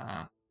then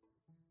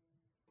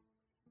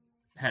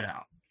head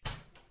out.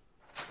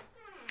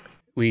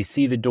 We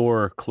see the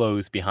door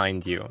close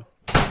behind you,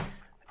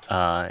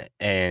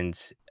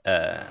 and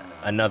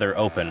another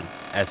open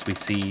as we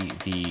see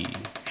the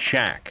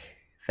shack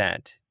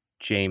that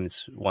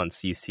James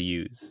once used to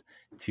use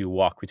to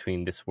walk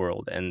between this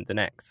world and the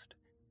next.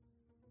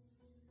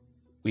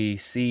 We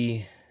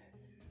see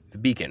the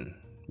beacon,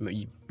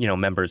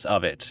 members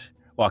of it,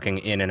 walking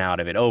in and out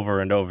of it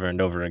over and over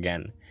and over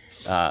again,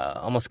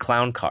 almost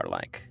clown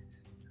car-like,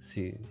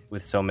 see,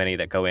 with so many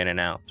that go in and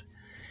out.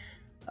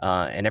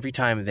 And every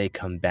time they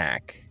come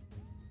back,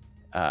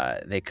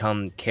 they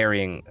come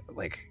carrying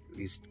like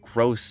these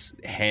gross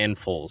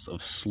handfuls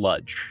of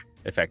sludge,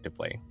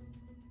 effectively.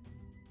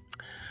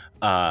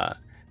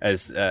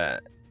 As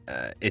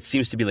it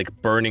seems to be like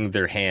burning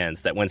their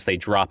hands, that once they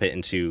drop it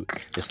into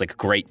this like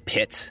great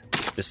pit,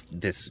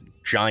 this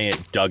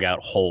giant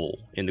dugout hole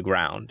in the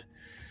ground,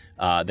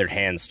 their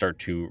hands start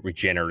to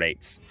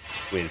regenerate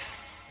with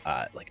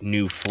like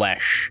new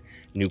flesh,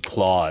 new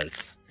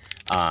claws,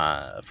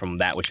 from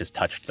that which has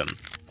touched them.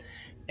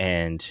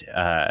 And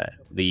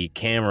the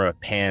camera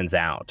pans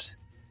out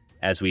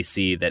as we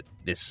see that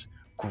this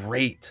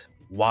great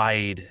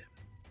wide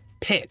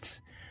pit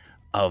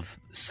of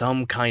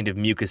some kind of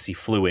mucousy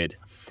fluid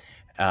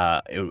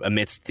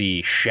amidst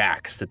the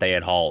shacks that they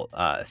had all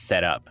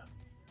set up.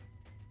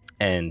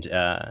 And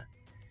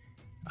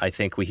I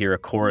think we hear a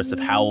chorus of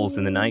howls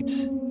in the night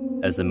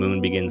as the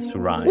moon begins to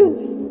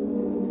rise.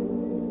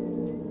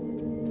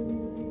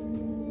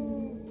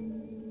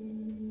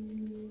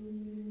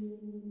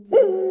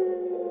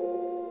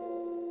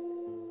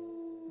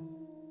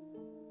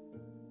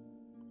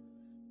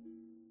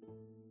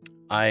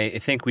 I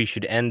think we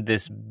should end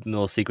this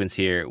little sequence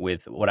here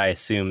with what I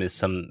assume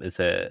is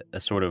a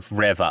sort of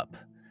rev up,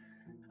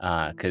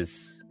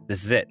 because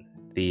this is it.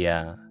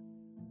 The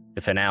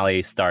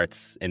finale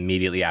starts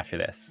immediately after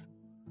this.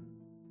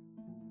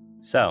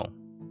 So,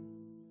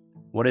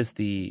 what are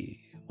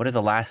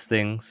the last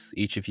things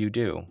each of you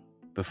do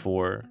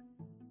before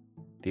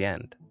the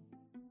end?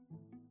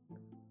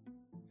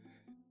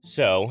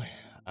 So,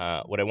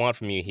 what I want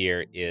from you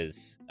here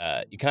is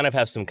you kind of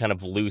have some kind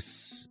of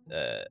loose.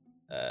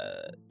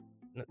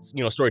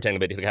 Storytelling,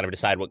 but to kind of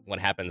decide what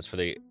happens for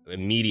the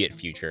immediate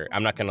future.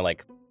 I'm not going to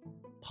like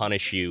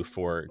punish you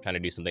for trying to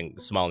do something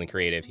small and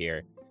creative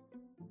here.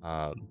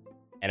 And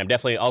I'm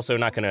definitely also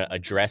not going to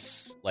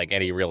address like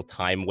any real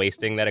time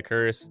wasting that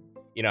occurs.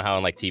 You know how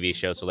in like TV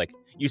shows, so like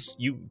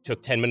you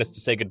took 10 minutes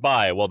to say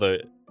goodbye while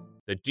the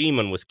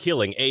demon was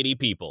killing 80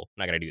 people.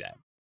 I'm not going to do that.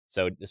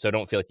 So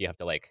don't feel like you have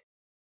to like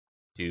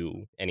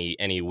do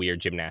any weird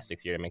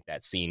gymnastics here to make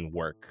that scene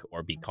work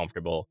or be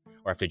comfortable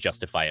or have to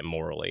justify it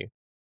morally.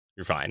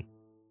 You're fine.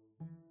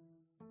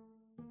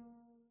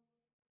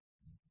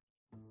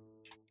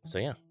 So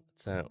yeah,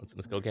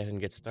 let's go ahead and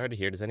get started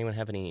here. Does anyone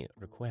have any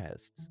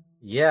requests?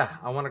 Yeah,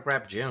 I want to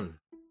grab June.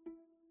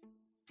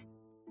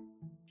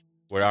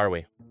 Where are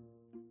we?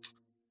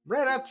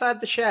 Right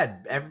outside the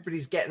shed.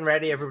 Everybody's getting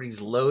ready.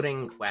 Everybody's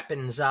loading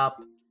weapons up.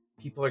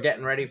 People are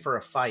getting ready for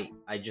a fight.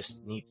 I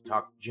just need to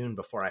talk to June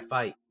before I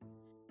fight.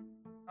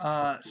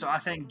 So I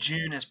think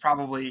June is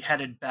probably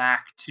headed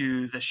back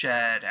to the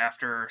shed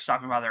after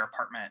stopping by their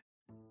apartment.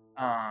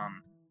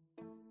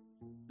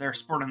 They're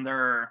sporting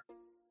their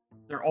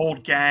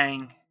old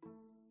gang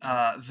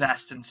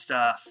vest and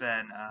stuff,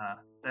 and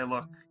they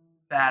look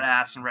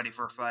badass and ready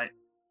for a fight.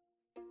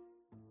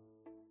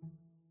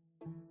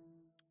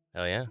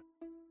 Oh yeah.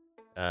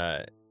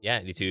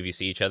 Yeah, the two of you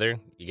see each other.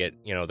 You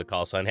get, the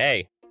call sign,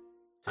 hey,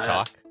 to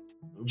talk.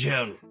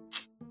 June,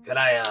 could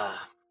I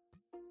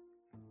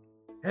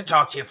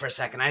talk to you for a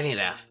second? I need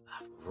a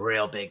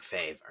real big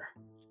favor.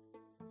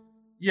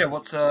 Yeah,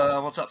 what's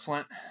up,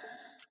 Flint?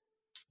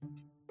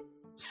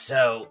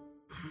 So,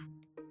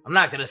 I'm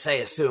not gonna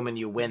say assuming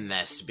you win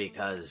this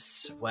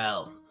because,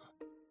 well,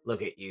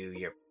 look at you,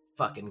 you're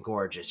fucking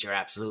gorgeous, you're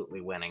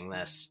absolutely winning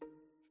this.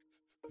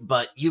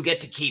 But you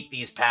get to keep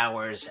these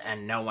powers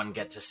and no one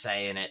gets a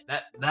say in it.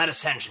 That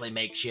essentially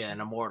makes you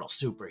an immortal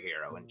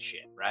superhero and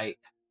shit, right?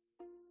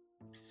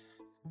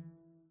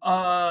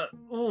 I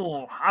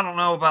don't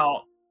know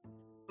about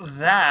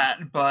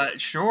that, but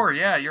sure,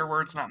 yeah, your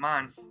word's not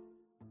mine.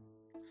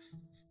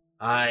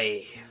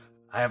 I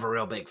have a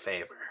real big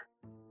favor.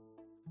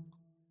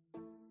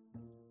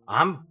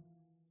 I'm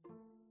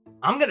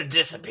gonna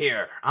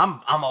disappear.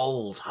 I'm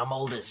old. I'm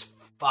old as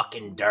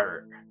fucking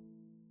dirt.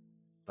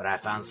 But I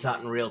found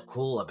something real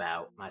cool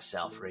about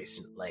myself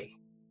recently.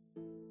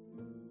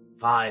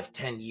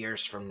 5-10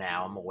 years from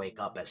now, I'm gonna wake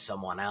up as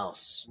someone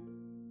else.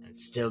 And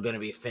it's still gonna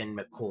be Finn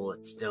McCool.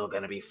 It's still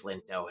gonna be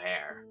Flint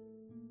O'Hare.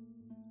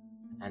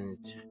 And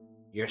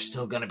you're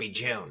still gonna be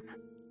June.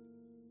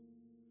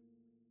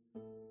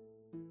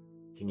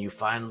 Can you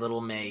find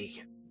little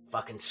me?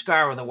 Fucking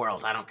scour the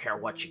world. I don't care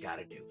what you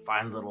gotta do.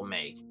 Find little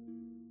me.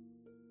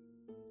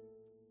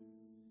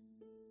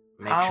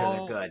 Make sure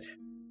they're good.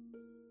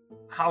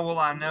 How will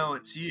I know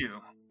it's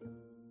you?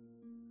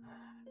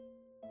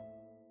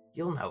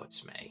 You'll know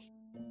it's me.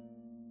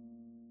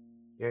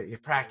 You're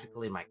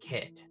practically my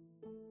kid.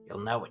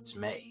 You'll know it's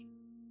me.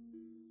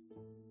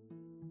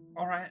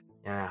 All right.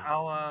 Yeah.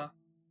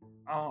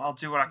 I'll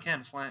do what I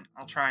can, Flint.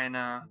 I'll try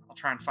and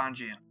find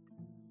you.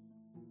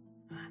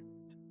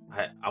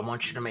 I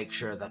want you to make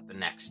sure that the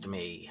next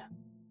me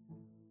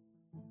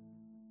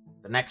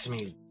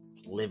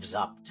lives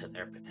up to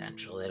their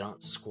potential. They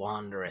don't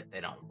squander it.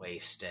 They don't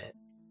waste it.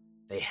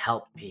 They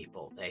help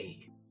people.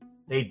 They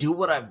do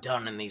what I've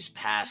done in these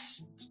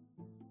past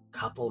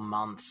couple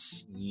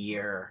months,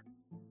 year,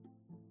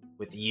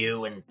 with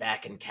you and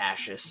Beck and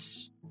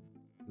Cassius.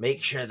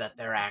 Make sure that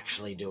they're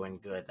actually doing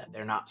good, that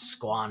they're not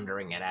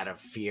squandering it out of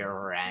fear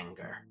or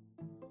anger.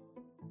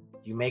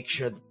 You make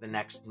sure that the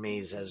next me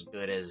is as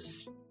good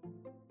as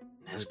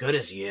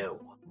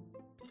you.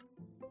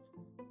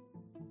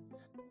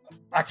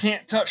 I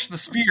can't touch the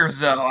spear,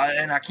 though,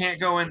 and I can't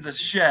go in the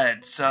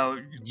shed, so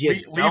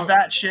leave don't-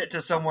 that shit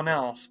to someone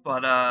else.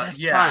 But,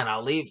 That's yeah. fine.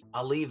 I'll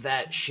leave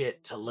that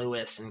shit to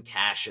Lewis and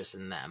Cassius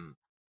and them.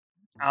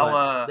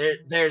 I'll,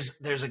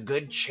 There's a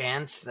good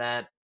chance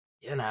that,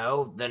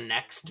 the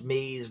next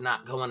me's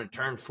not going to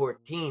turn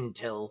 14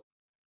 till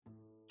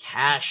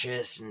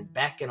Cassius and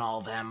Beck and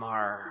all them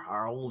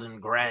are old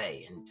and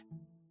gray, and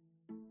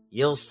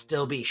you'll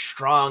still be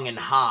strong and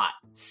hot,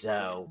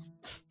 so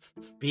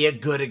be a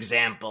good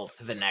example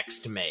to the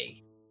next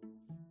me.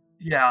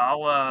 yeah,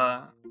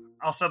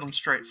 I'll set them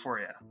straight for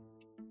you.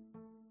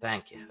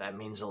 Thank you. That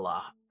means a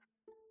lot.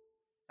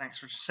 Thanks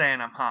for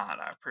saying I'm hot.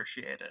 I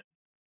appreciate it.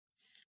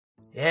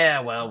 Yeah,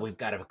 well, we've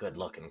got a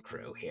good-looking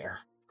crew here.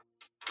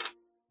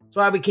 That's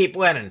why we keep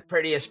winning.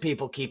 Prettiest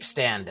people keep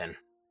standing.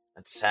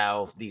 That's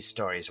how these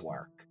stories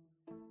work.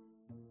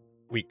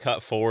 We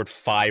cut forward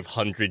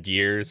 500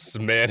 years.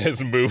 Man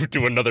has moved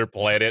to another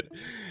planet.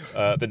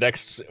 The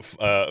next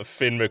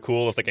Finn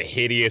McCool is like a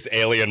hideous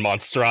alien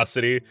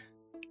monstrosity.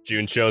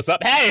 June shows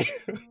up. Hey!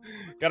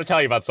 Gotta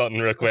tell you about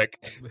something real quick.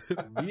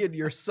 Me and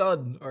your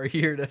son are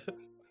here to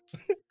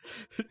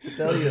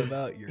tell you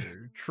about your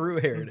true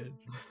heritage.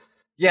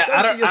 Yeah,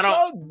 I don't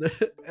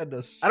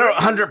I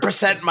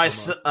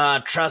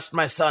 100% trust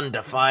my son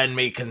to find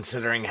me,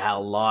 considering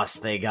how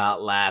lost they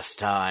got last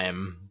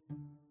time.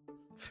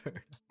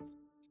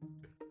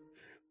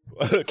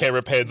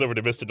 Camera pans over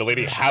to Mr.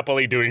 Delaney,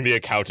 happily doing the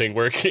accounting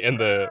work in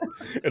the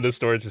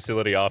storage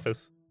facility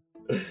office.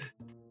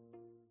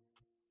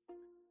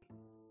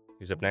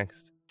 Who's up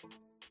next?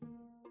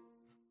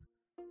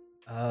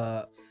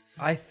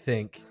 I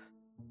think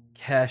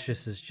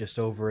Cassius is just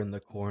over in the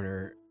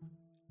corner,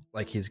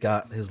 like he's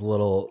got his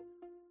little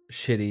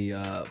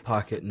shitty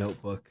pocket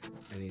notebook,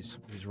 and he's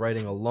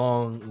writing a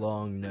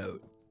long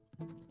note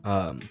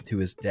to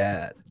his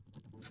dad.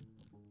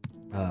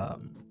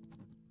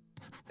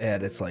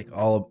 And it's like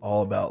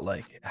all about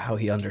like how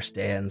he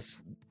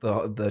understands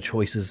the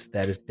choices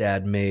that his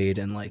dad made,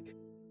 and like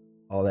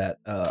all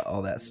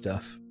that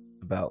stuff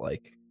about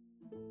like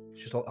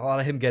just a lot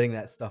of him getting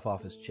that stuff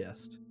off his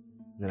chest.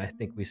 And then I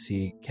think we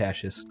see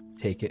Cassius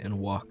take it and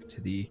walk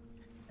to the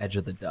edge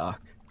of the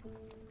dock.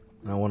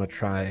 And I want to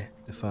try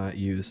to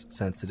use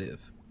sensitive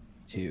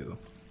to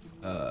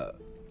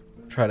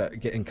try to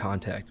get in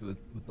contact with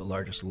the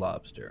largest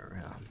lobster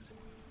around.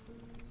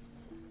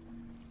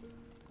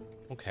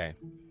 Okay.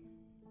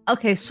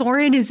 Okay,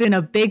 Soren is in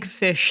a big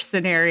fish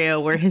scenario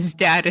where his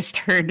dad is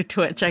turned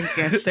into a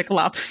gigantic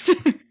lobster.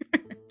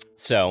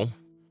 So,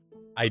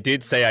 I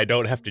did say I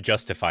don't have to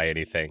justify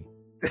anything.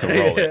 So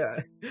roll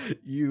it.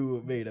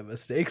 You made a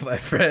mistake, my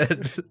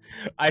friend.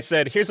 I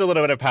said, here's a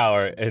little bit of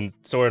power, and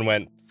Soren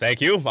went,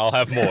 thank you, I'll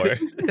have more.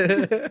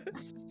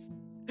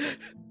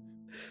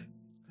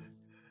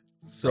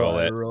 So Roll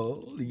I it.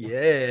 rolled.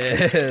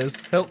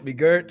 Yes. Help me,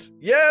 Gert.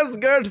 Yes,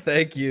 Gert,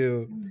 thank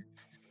you.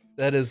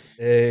 That is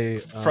a...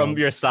 From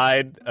your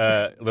side,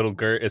 little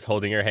Gert is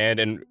holding your hand,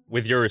 and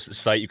with your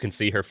sight, you can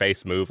see her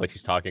face move like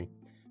she's talking.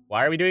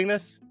 Why are we doing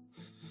this?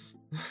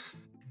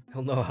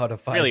 He'll know how to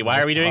find Really, why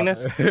my are we doing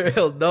this? father.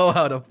 He'll know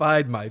how to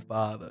find my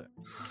father.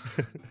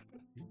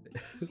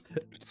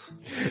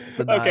 It's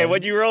a Okay, 9.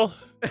 what'd you roll?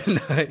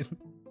 9.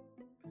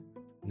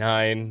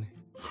 9.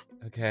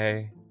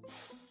 Okay.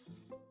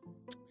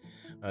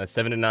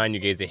 7 to 9, you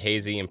gaze a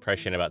hazy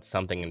impression about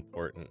something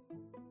important.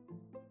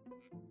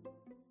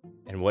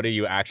 And what are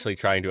you actually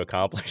trying to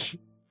accomplish?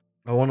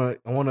 I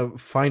wanna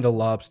find a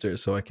lobster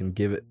so I can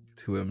give it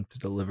to him to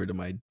deliver to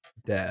my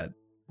dad.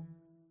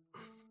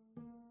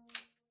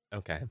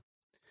 Okay.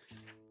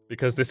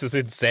 Because this is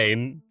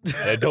insane,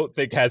 and I don't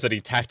think has any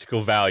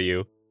tactical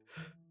value.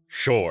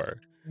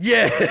 Sure.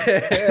 Yeah.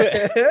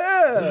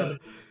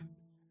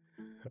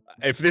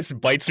 If this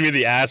bites me in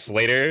the ass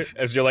later,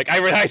 as you're like,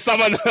 I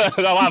summon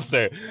the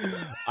lobster,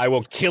 I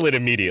will kill it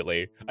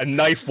immediately. A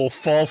knife will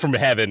fall from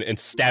heaven and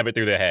stab it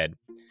through the head.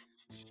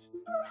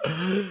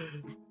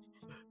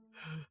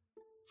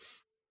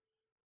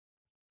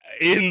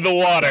 In the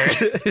water,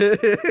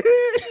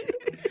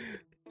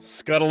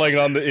 scuttling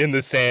in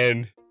the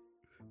sand.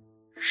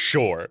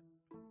 Sure,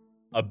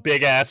 a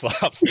big ass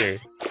lobster.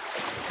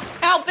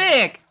 How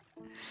big?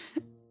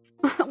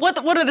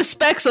 What are the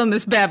specs on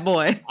this bad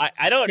boy?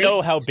 I don't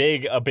know how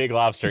big a big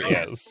lobster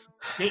is.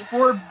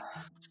 Skateboard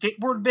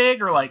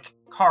big or like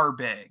car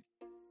big?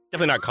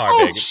 Definitely not car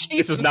big. Jesus.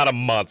 This is not a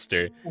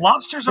monster.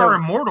 Lobsters are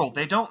immortal.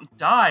 They don't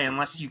die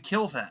unless you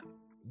kill them.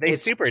 They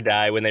super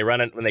die when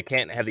they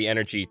can't have the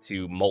energy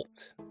to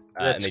molt.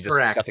 And they just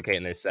correct. suffocate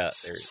in their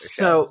shells.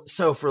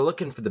 So if we're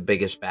looking for the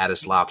biggest,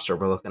 baddest lobster,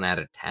 we're looking at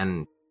a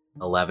 10,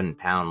 11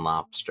 pound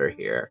lobster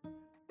here.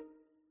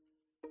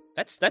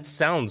 That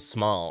sounds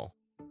small.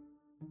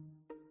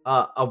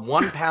 A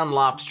 1 pound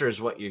lobster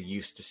is what you're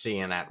used to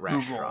seeing at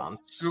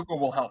restaurants. Google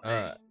will help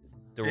me.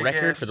 The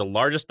record for the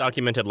largest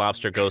documented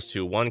lobster goes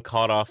to one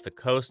caught off the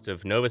coast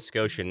of Nova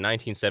Scotia in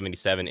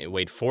 1977. It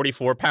weighed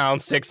 44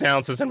 pounds, 6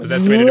 ounces, and was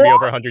estimated to be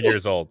over 100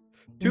 years old.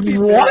 To be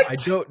fair, I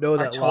don't know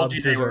I that told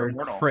you they lobsters were are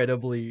immortal.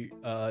 incredibly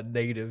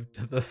native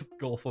to the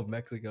Gulf of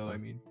Mexico. I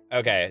mean,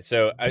 Okay,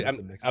 so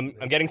I'm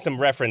getting some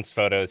reference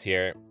photos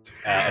here.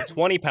 A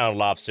 20-pound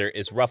lobster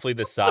is roughly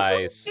the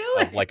size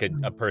of like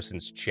a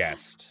person's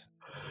chest.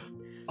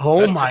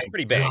 Oh That's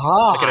pretty big.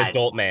 God. Like an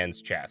adult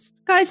man's chest.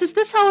 Guys, is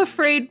this how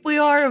afraid we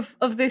are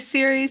of this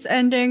series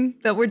ending?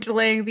 That we're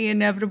delaying the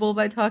inevitable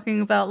by talking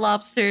about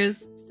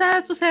lobsters?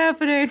 That's what's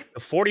happening. A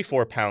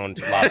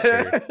 44-pound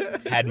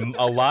lobster had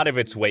a lot of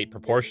its weight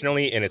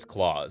proportionally in its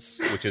claws,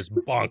 which is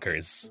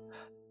bonkers.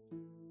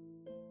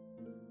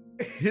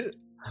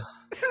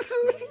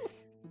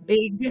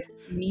 Big,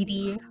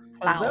 meaty Is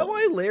that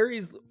why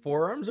Larry's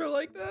forearms are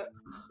like that?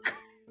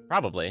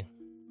 Probably.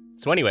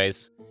 So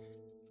anyways,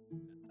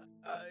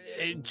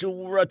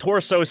 a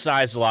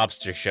torso-sized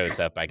lobster shows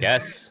up, I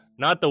guess.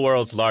 Not the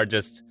world's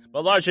largest,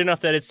 but large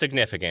enough that it's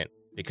significant,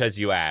 because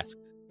you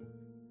asked.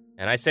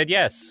 And I said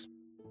yes.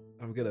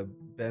 I'm gonna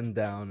bend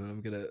down and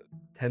I'm gonna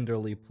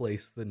tenderly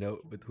place the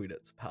note between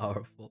its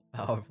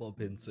powerful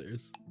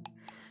pincers.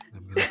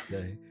 I'm gonna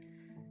say,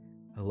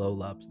 "Hello,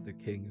 Lobster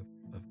King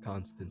of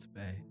Constance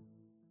Bay.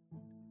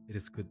 It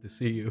is good to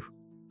see you.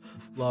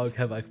 Long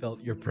have I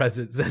felt your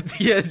presence at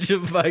the edge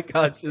of my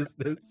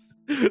consciousness.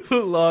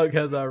 Long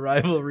has our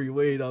rivalry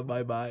weighed on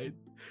my mind.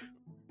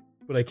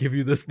 But I give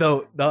you this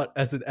note not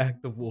as an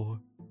act of war,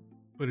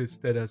 but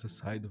instead as a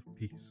sign of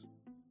peace.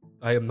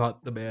 I am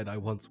not the man I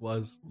once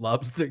was,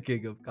 Lobster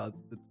King of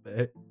Constance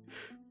Bay.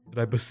 And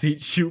I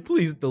beseech you,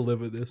 please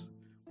deliver this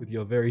with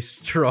your very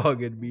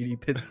strong and meaty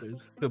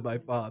pincers to my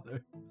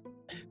father."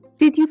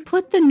 Did you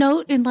put the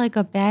note in like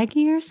a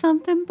baggie or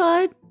something,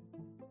 bud?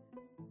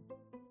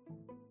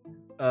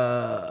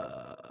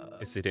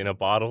 Is it in a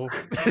bottle?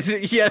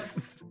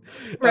 Yes.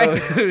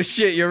 Right. Oh,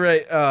 shit, you're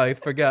right. I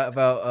forgot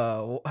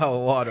about how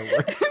water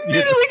works.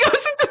 Immediately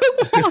goes into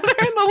the water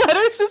and the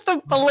letter's just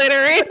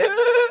obliterated.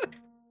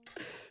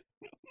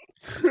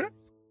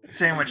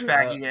 Sandwich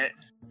bagging it.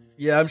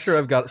 Yeah, I'm sure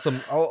I've got some.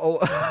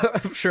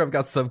 I'm sure I've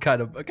got some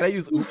kind of. Can I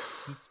use oops?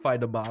 Just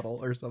find a bottle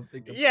or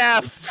something.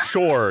 Yeah,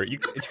 sure. You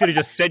could have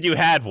just said you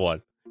had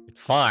one. It's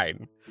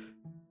fine.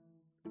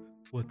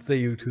 What say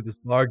you to this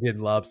bargain,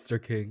 Lobster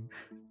King?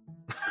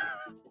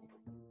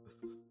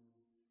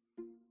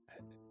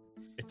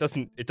 It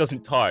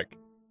doesn't talk.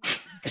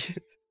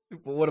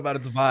 But what about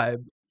its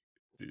vibe?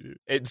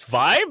 Its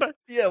vibe?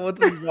 Yeah,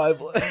 what's its vibe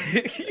like?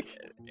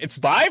 Its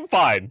vibe?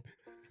 Fine.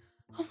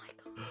 Oh my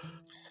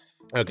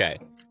god. Okay.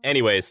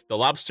 Anyways, the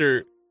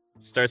lobster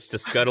starts to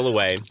scuttle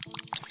away,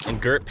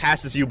 and Gert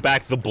passes you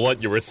back the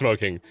blunt you were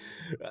smoking.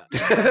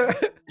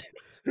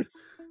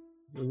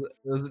 It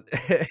was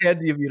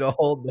handy of you to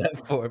hold that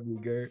for me,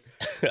 Gert.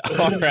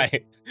 All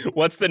right.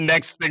 What's the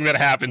next thing that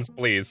happens,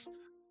 please?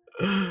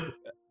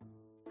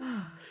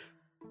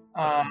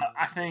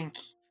 I think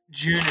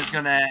June is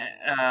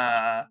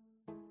gonna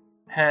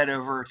head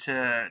over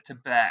to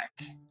Beck,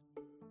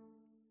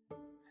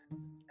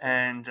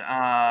 and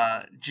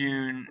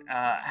June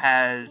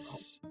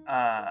has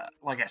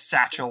like a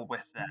satchel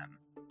with them.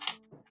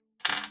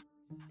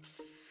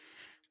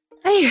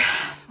 Hey,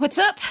 what's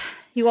up?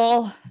 You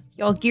all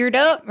geared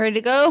up, ready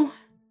to go?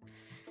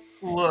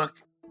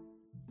 Look,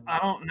 I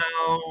don't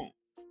know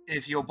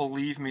if you'll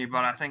believe me,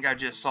 but I think I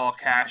just saw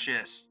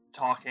Cassius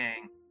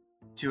talking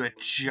to a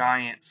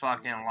giant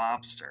fucking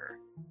lobster.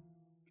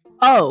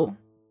 Oh,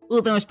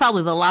 well, then it was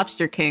probably the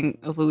Lobster King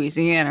of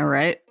Louisiana,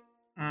 right?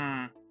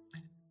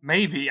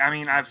 Maybe. I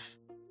mean, I've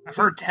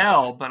heard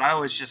tell, but I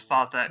always just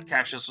thought that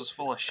Cassius was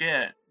full of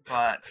shit.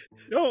 But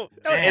Don't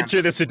Damn.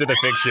 enter this into the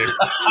fiction.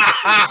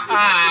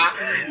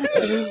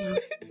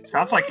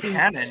 sounds like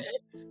canon.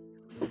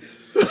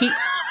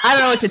 I don't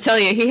know what to tell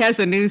you. He has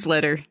a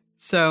newsletter.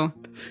 So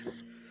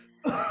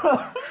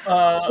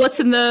what's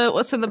in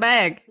the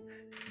bag?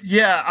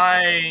 Yeah,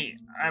 I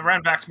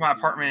ran back to my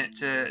apartment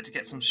to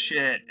get some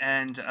shit,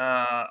 and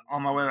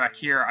on my way back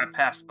here, I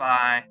passed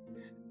by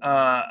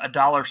a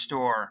dollar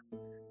store,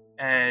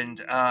 and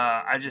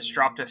I just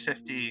dropped a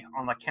 50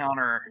 on the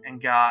counter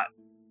and got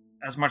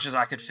as much as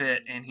I could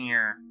fit in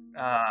here,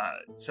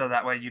 so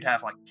that way you'd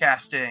have like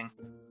casting,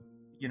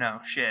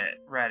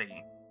 shit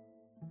ready.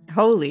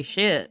 Holy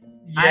shit.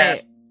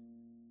 Yes,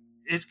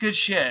 it's good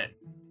shit.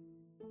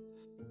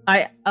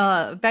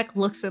 Beck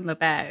looks in the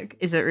bag.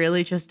 Is it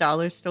really just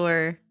dollar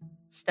store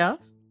stuff?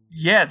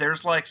 Yeah,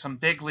 there's like some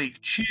Big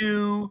League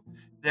Chew.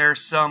 There's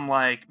some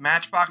like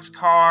Matchbox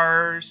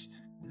cars.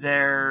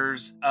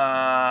 There's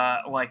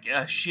like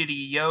a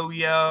shitty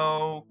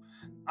yo-yo.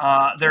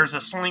 There's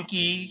a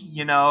Slinky,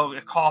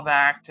 a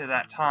callback to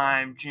that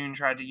time June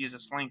tried to use a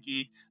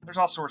Slinky. There's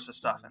all sorts of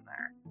stuff in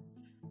there.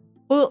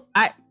 Well,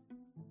 I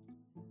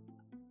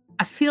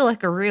feel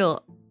like a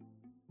real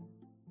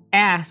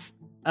ass,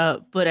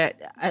 but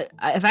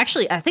I've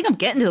actually, I think I'm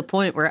getting to the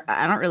point where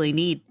I don't really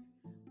need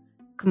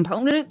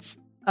components.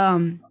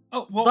 Oh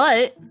well,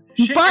 but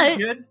you're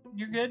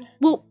good.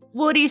 Well,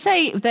 what do you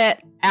say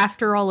that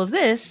after all of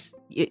this,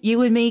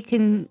 you and me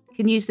can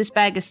use this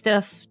bag of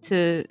stuff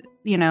to,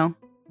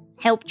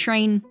 help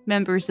train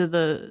members of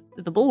the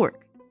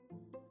Bulwark?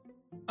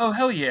 Oh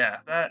hell yeah,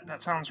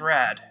 that sounds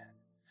rad.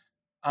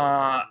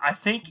 I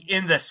think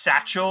in the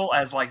satchel,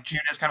 as like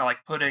June is kind of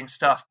like putting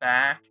stuff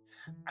back,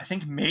 I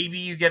think maybe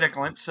you get a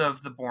glimpse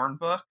of the Bourne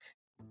book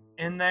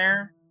in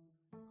there.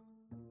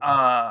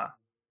 I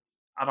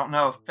don't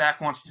know if Beck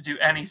wants to do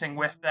anything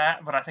with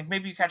that, but I think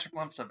maybe you catch a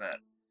glimpse of it.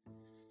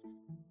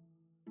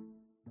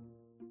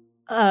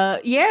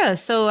 Yeah,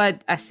 so I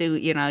see,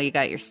 you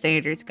got your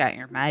standards, got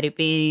your Mighty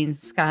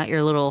Beans, got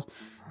your little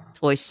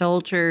toy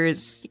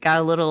soldiers, you got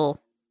a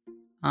little,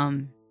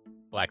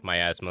 Black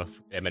miasma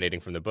emanating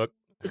from the book.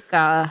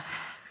 got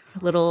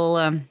a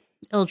little,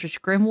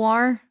 Eldritch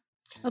Grimoire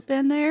up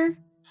in there.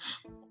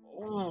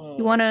 You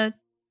wanna,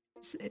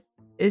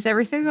 is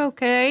everything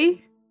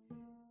okay?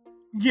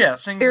 Yeah,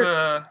 things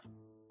are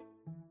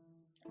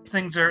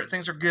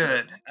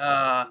good.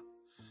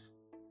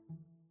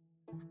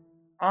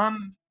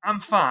 I'm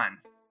fine.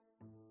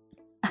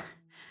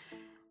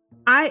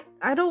 I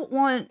don't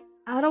want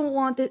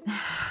it.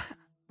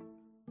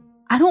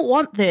 I don't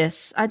want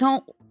this.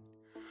 I'm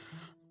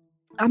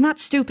not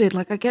stupid.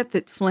 Like, I get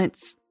that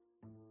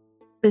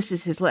this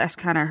is his last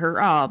kind of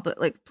hurrah, but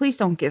like, please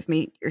don't give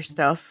me your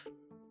stuff.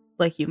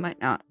 Like, you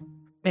might not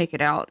make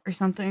it out or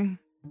something.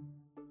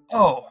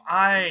 Oh,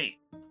 I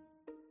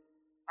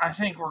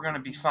think we're gonna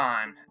be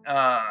fine.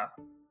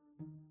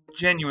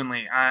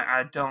 Genuinely,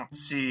 I don't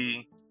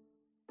see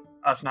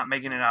us not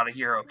making it out of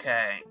here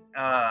okay.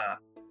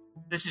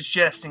 This is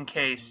just in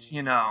case,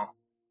 we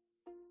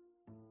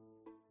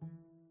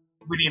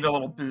need a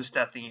little boost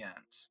at the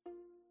end.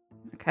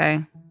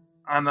 Okay.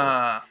 I'm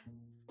not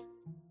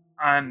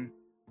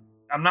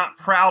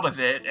proud of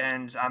it,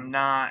 and I'm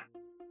not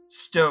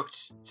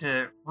stoked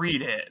to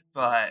read it,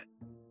 but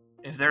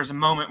if there's a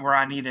moment where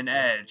I need an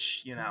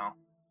edge,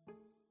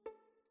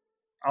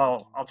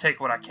 I'll take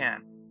what I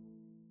can.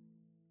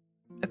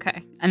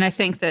 Okay. And I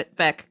think that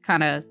Beck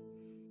kind of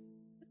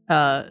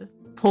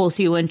pulls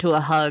you into a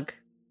hug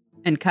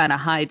and kind of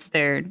hides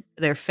their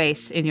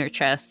face in your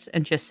chest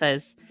and just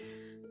says,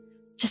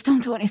 just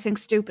don't do anything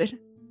stupid.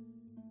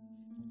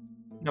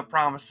 No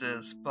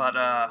promises, but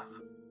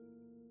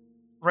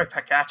right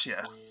back at you.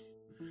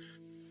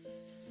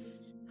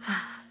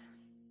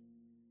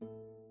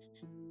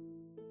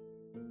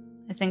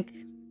 I think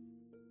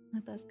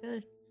that's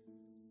good.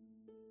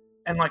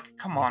 And like,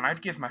 come on,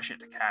 I'd give my shit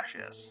to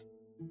Cassius.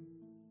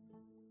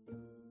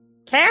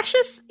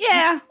 Cassius?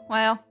 Yeah,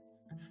 well,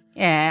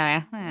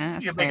 yeah,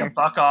 that's You can make fair. a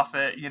buck off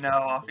it,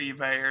 off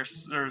eBay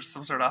or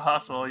some sort of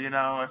hustle,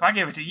 If I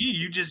gave it to you,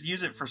 you just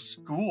use it for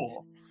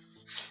school.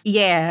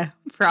 Yeah,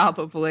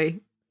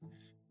 probably.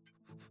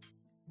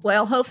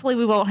 Well, hopefully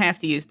we won't have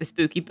to use the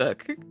spooky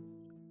book.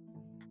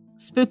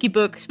 Spooky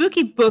book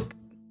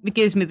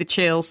gives me the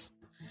chills.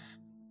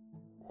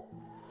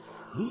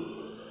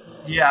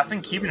 Yeah, I've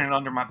been keeping it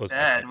under my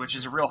bed, which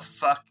is a real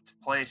fucked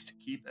place to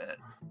keep it.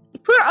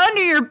 Put it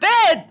under your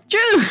bed,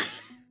 June.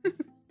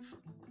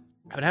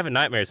 I've been having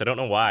nightmares. I don't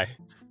know why.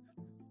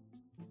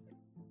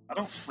 I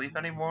don't sleep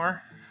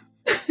anymore.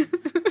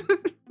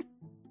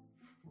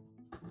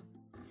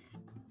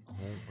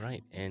 All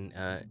right, and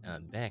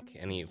Beck,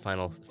 any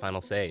final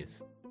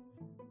says?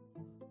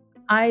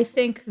 I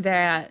think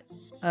that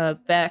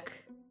Beck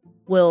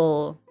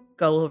will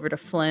go over to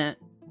Flint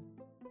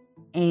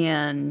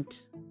and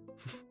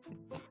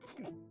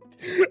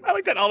I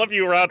like that all of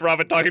you around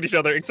Robin talking to each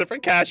other, except for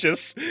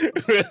Cassius,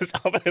 who is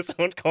off in his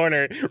own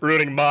corner,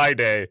 ruining my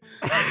day.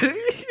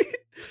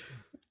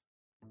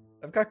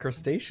 I've got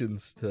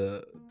crustaceans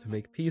to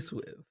make peace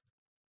with.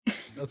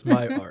 That's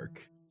my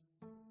arc.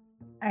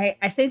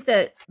 I think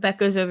that Beck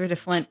goes over to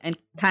Flint and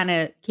kind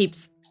of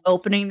keeps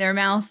opening their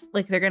mouth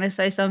like they're gonna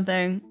say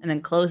something, and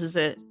then closes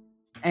it.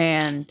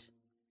 And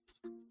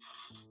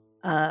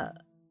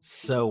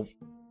so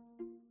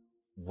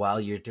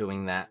while you're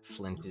doing that,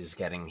 Flint is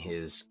getting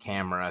his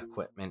camera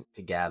equipment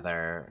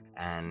together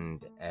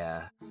and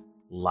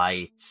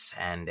lights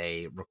and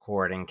a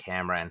recording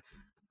camera. And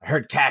I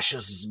heard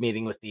Cassius is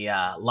meeting with the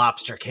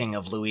Lobster King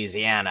of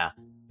Louisiana.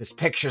 This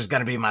picture's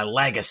gonna be my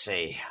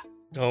legacy.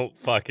 Don't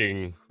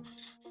fucking...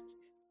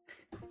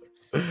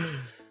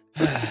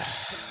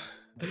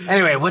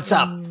 Anyway, what's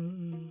up?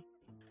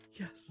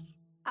 Yes.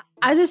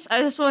 I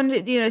just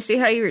wanted to, see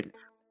how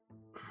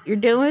you're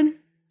doing.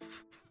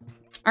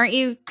 Aren't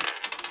you?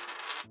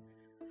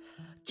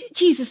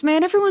 Jesus,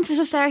 man, everyone's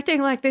just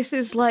acting like this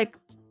is like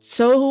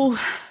so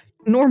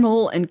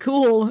normal and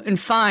cool and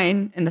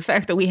fine, and the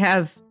fact that we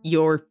have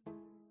your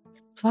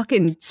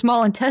fucking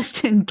small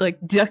intestine like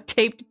duct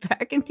taped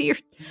back into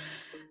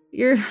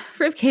your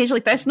ribcage,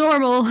 like that's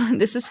normal.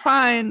 This is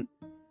fine.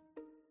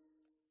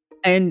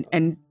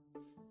 And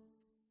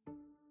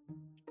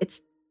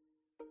it's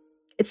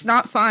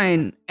not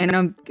fine, and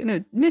I'm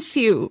gonna miss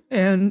you.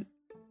 And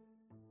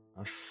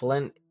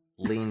Flint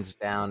leans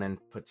down and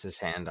puts his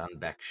hand on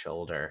Beck's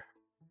shoulder.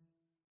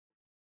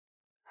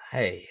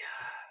 Hey,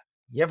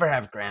 you ever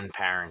have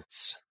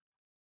grandparents?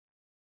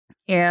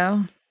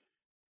 yeah,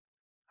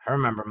 I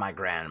remember my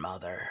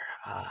grandmother.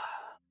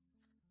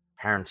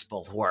 Parents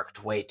both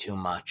worked way too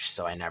much,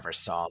 so I never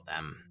saw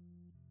them.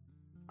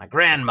 My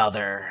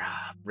grandmother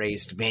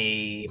raised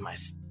me, my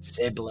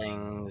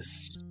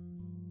siblings,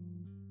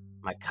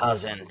 my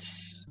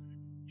cousins.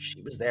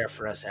 She was there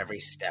for us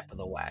every step of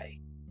the way.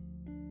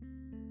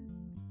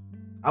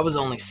 I was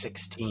only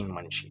 16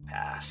 when she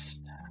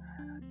passed.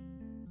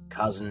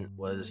 Cousin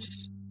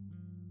was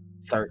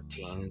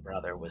 13,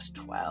 brother was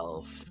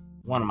 12.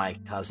 One of my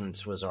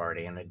cousins was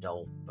already an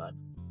adult, but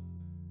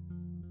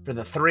for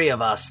the three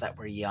of us that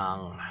were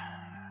young,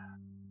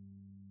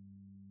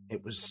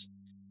 it was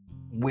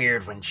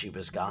weird when she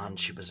was gone.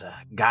 She was a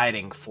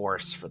guiding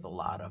force for the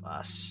lot of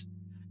us.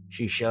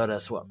 She showed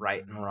us what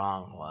right and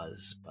wrong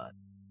was, but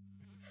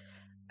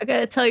I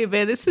gotta tell you,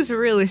 man, this is a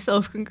really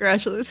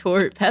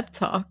self-congratulatory pep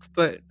talk,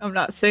 but I'm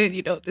not saying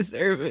you don't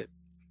deserve it.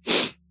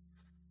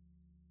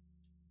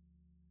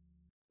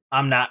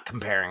 I'm not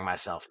comparing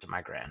myself to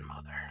my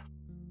grandmother.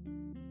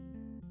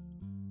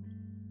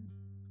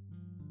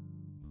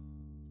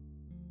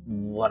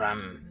 What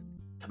I'm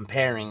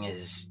comparing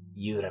is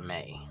you to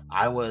me.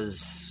 I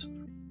was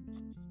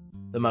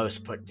the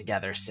most put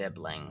together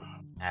sibling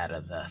out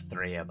of the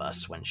three of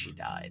us when she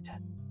died.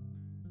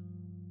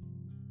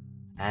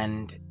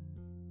 And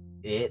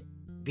it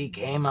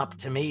became up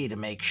to me to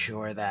make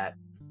sure that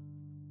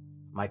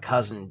my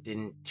cousin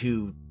didn't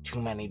do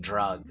too many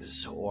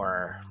drugs,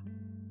 or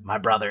my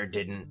brother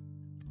didn't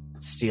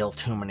steal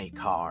too many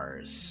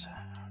cars.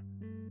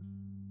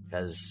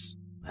 Because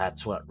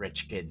that's what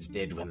rich kids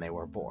did when they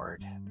were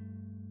bored.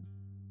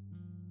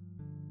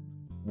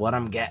 What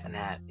I'm getting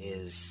at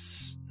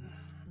is,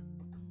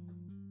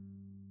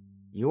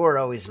 you were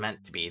always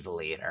meant to be the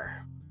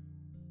leader.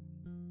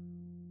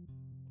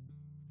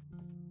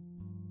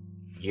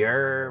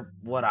 You're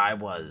what I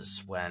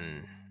was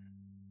when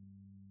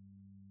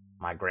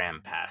my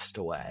gran passed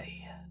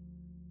away.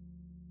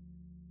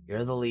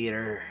 You're the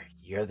leader,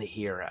 you're the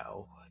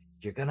hero.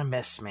 You're gonna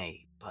miss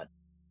me, but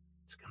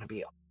it's gonna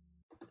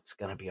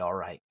be all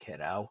right,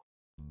 kiddo.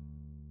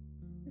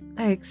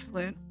 Thanks,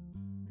 Flint.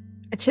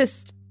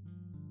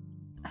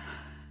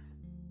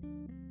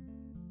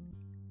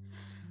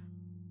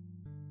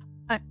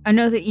 I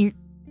know that you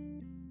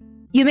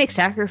make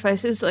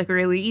sacrifices like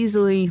really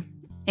easily,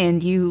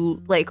 and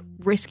you like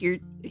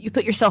you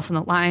put yourself on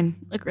the line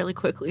like really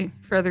quickly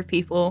for other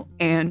people,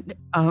 and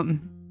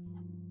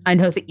I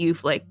know that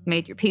you've like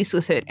made your peace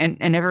with it, and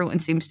everyone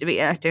seems to be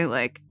acting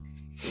like,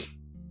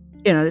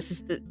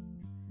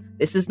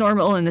 this is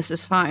normal and this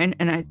is fine,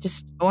 and I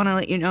want to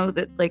let you know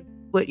that like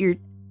what you're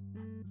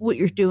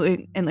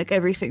doing and like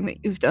everything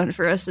that you've done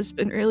for us has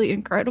been really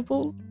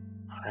incredible.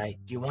 All right,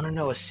 do you want to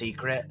know a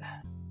secret?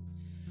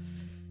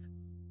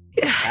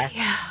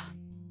 Yeah.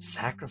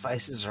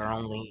 Sacrifices are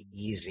only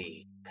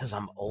easy because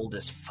I'm old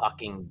as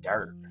fucking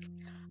dirt.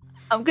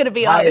 I'm gonna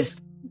be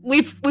honest.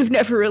 We've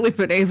never really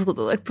been able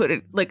to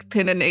like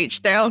pin an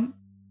age down.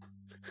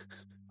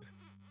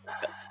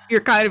 You're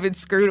kind of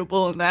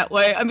inscrutable in that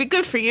way. I mean,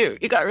 good for you.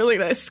 You got really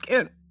nice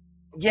skin.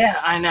 Yeah,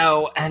 I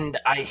know, and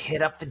I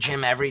hit up the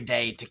gym every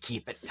day to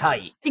keep it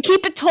tight. You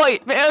keep it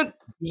tight, man.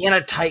 Being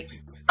a tight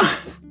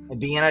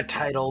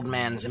old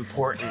man's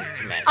important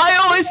to me. I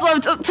always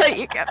loved how tight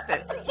you kept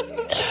it.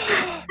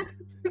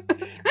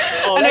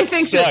 Oh, and that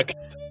sucked.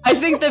 I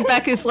think that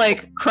Beck is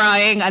like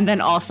crying and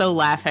then also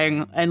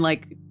laughing and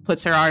like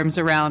puts her arms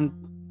around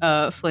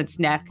Flint's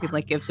neck and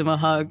like gives him a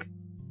hug.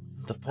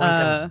 The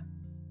point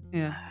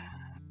yeah.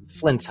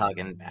 Flint's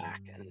hugging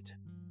back, and the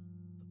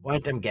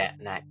point I'm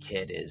getting at,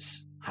 kid,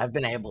 is I've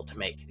been able to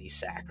make these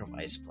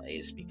sacrifice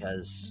plays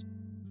because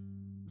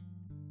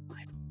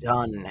I've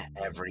done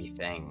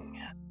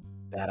everything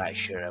that I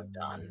should have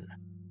done.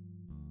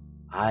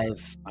 I've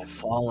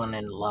fallen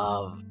in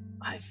love.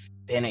 I've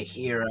been a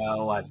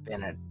hero. I've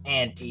been an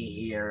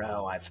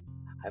anti-hero.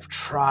 I've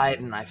tried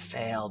and I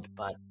failed,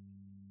 but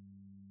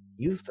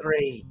you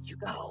three, you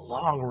got a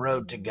long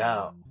road to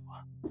go.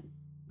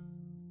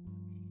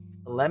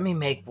 Let me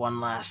make one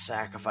last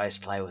sacrifice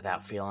play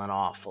without feeling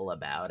awful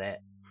about it.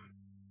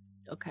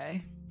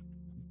 Okay.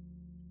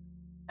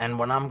 And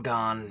when I'm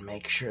gone,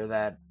 make sure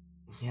that,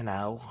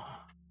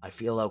 I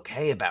feel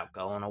okay about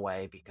going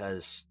away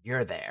because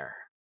you're there.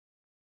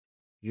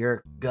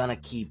 You're gonna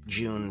keep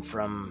June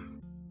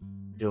from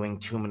doing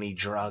too many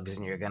drugs,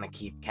 and you're gonna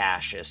keep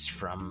Cassius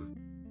from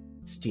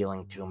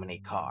stealing too many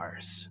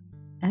cars.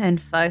 And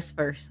vice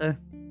versa.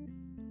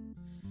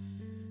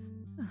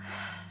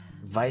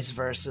 Vice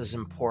versa is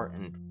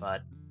important,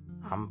 but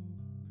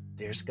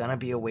there's gonna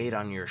be a weight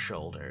on your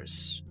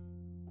shoulders.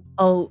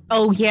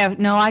 Oh yeah.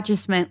 No, I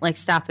just meant like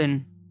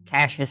stopping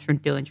Cassius from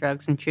doing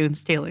drugs and June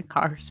stealing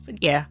cars.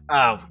 But yeah.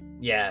 Oh,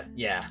 yeah.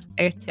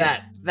 There too.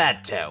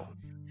 That too.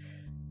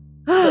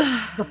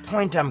 The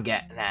point I'm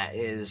getting at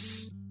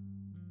is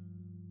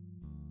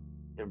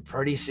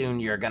pretty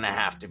soon you're gonna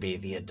have to be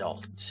the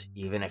adult,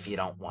 even if you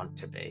don't want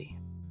to be.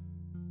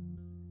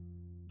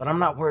 But I'm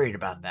not worried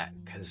about that,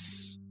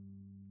 because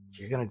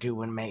you're gonna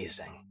do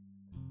amazing.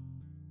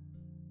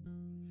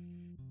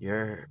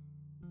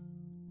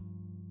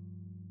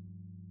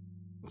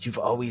 You've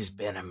always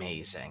been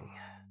amazing.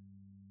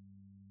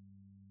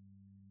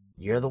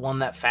 You're the one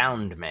that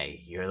found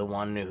me. You're the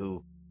one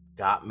who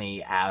got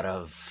me out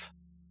of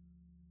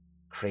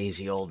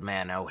crazy old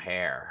man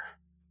O'Hare.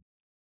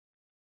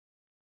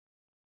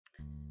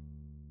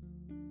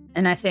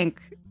 And I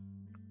think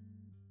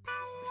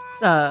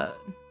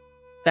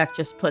Beck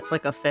just puts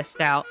like a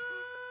fist out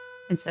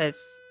and says,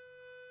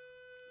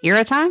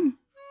 "Hero time?"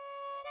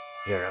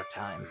 Hero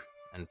time.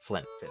 And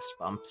Flint fist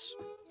bumps.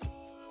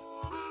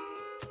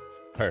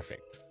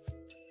 Perfect.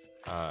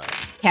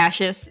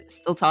 Cassius is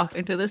still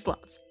talking to the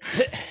slobs.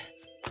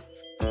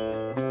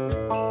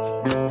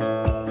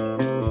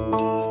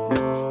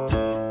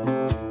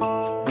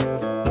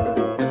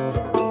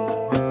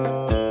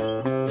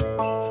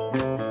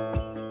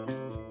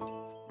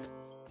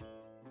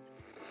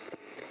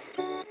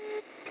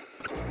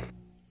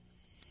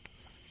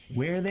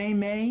 Where They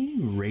May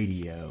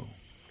Radio.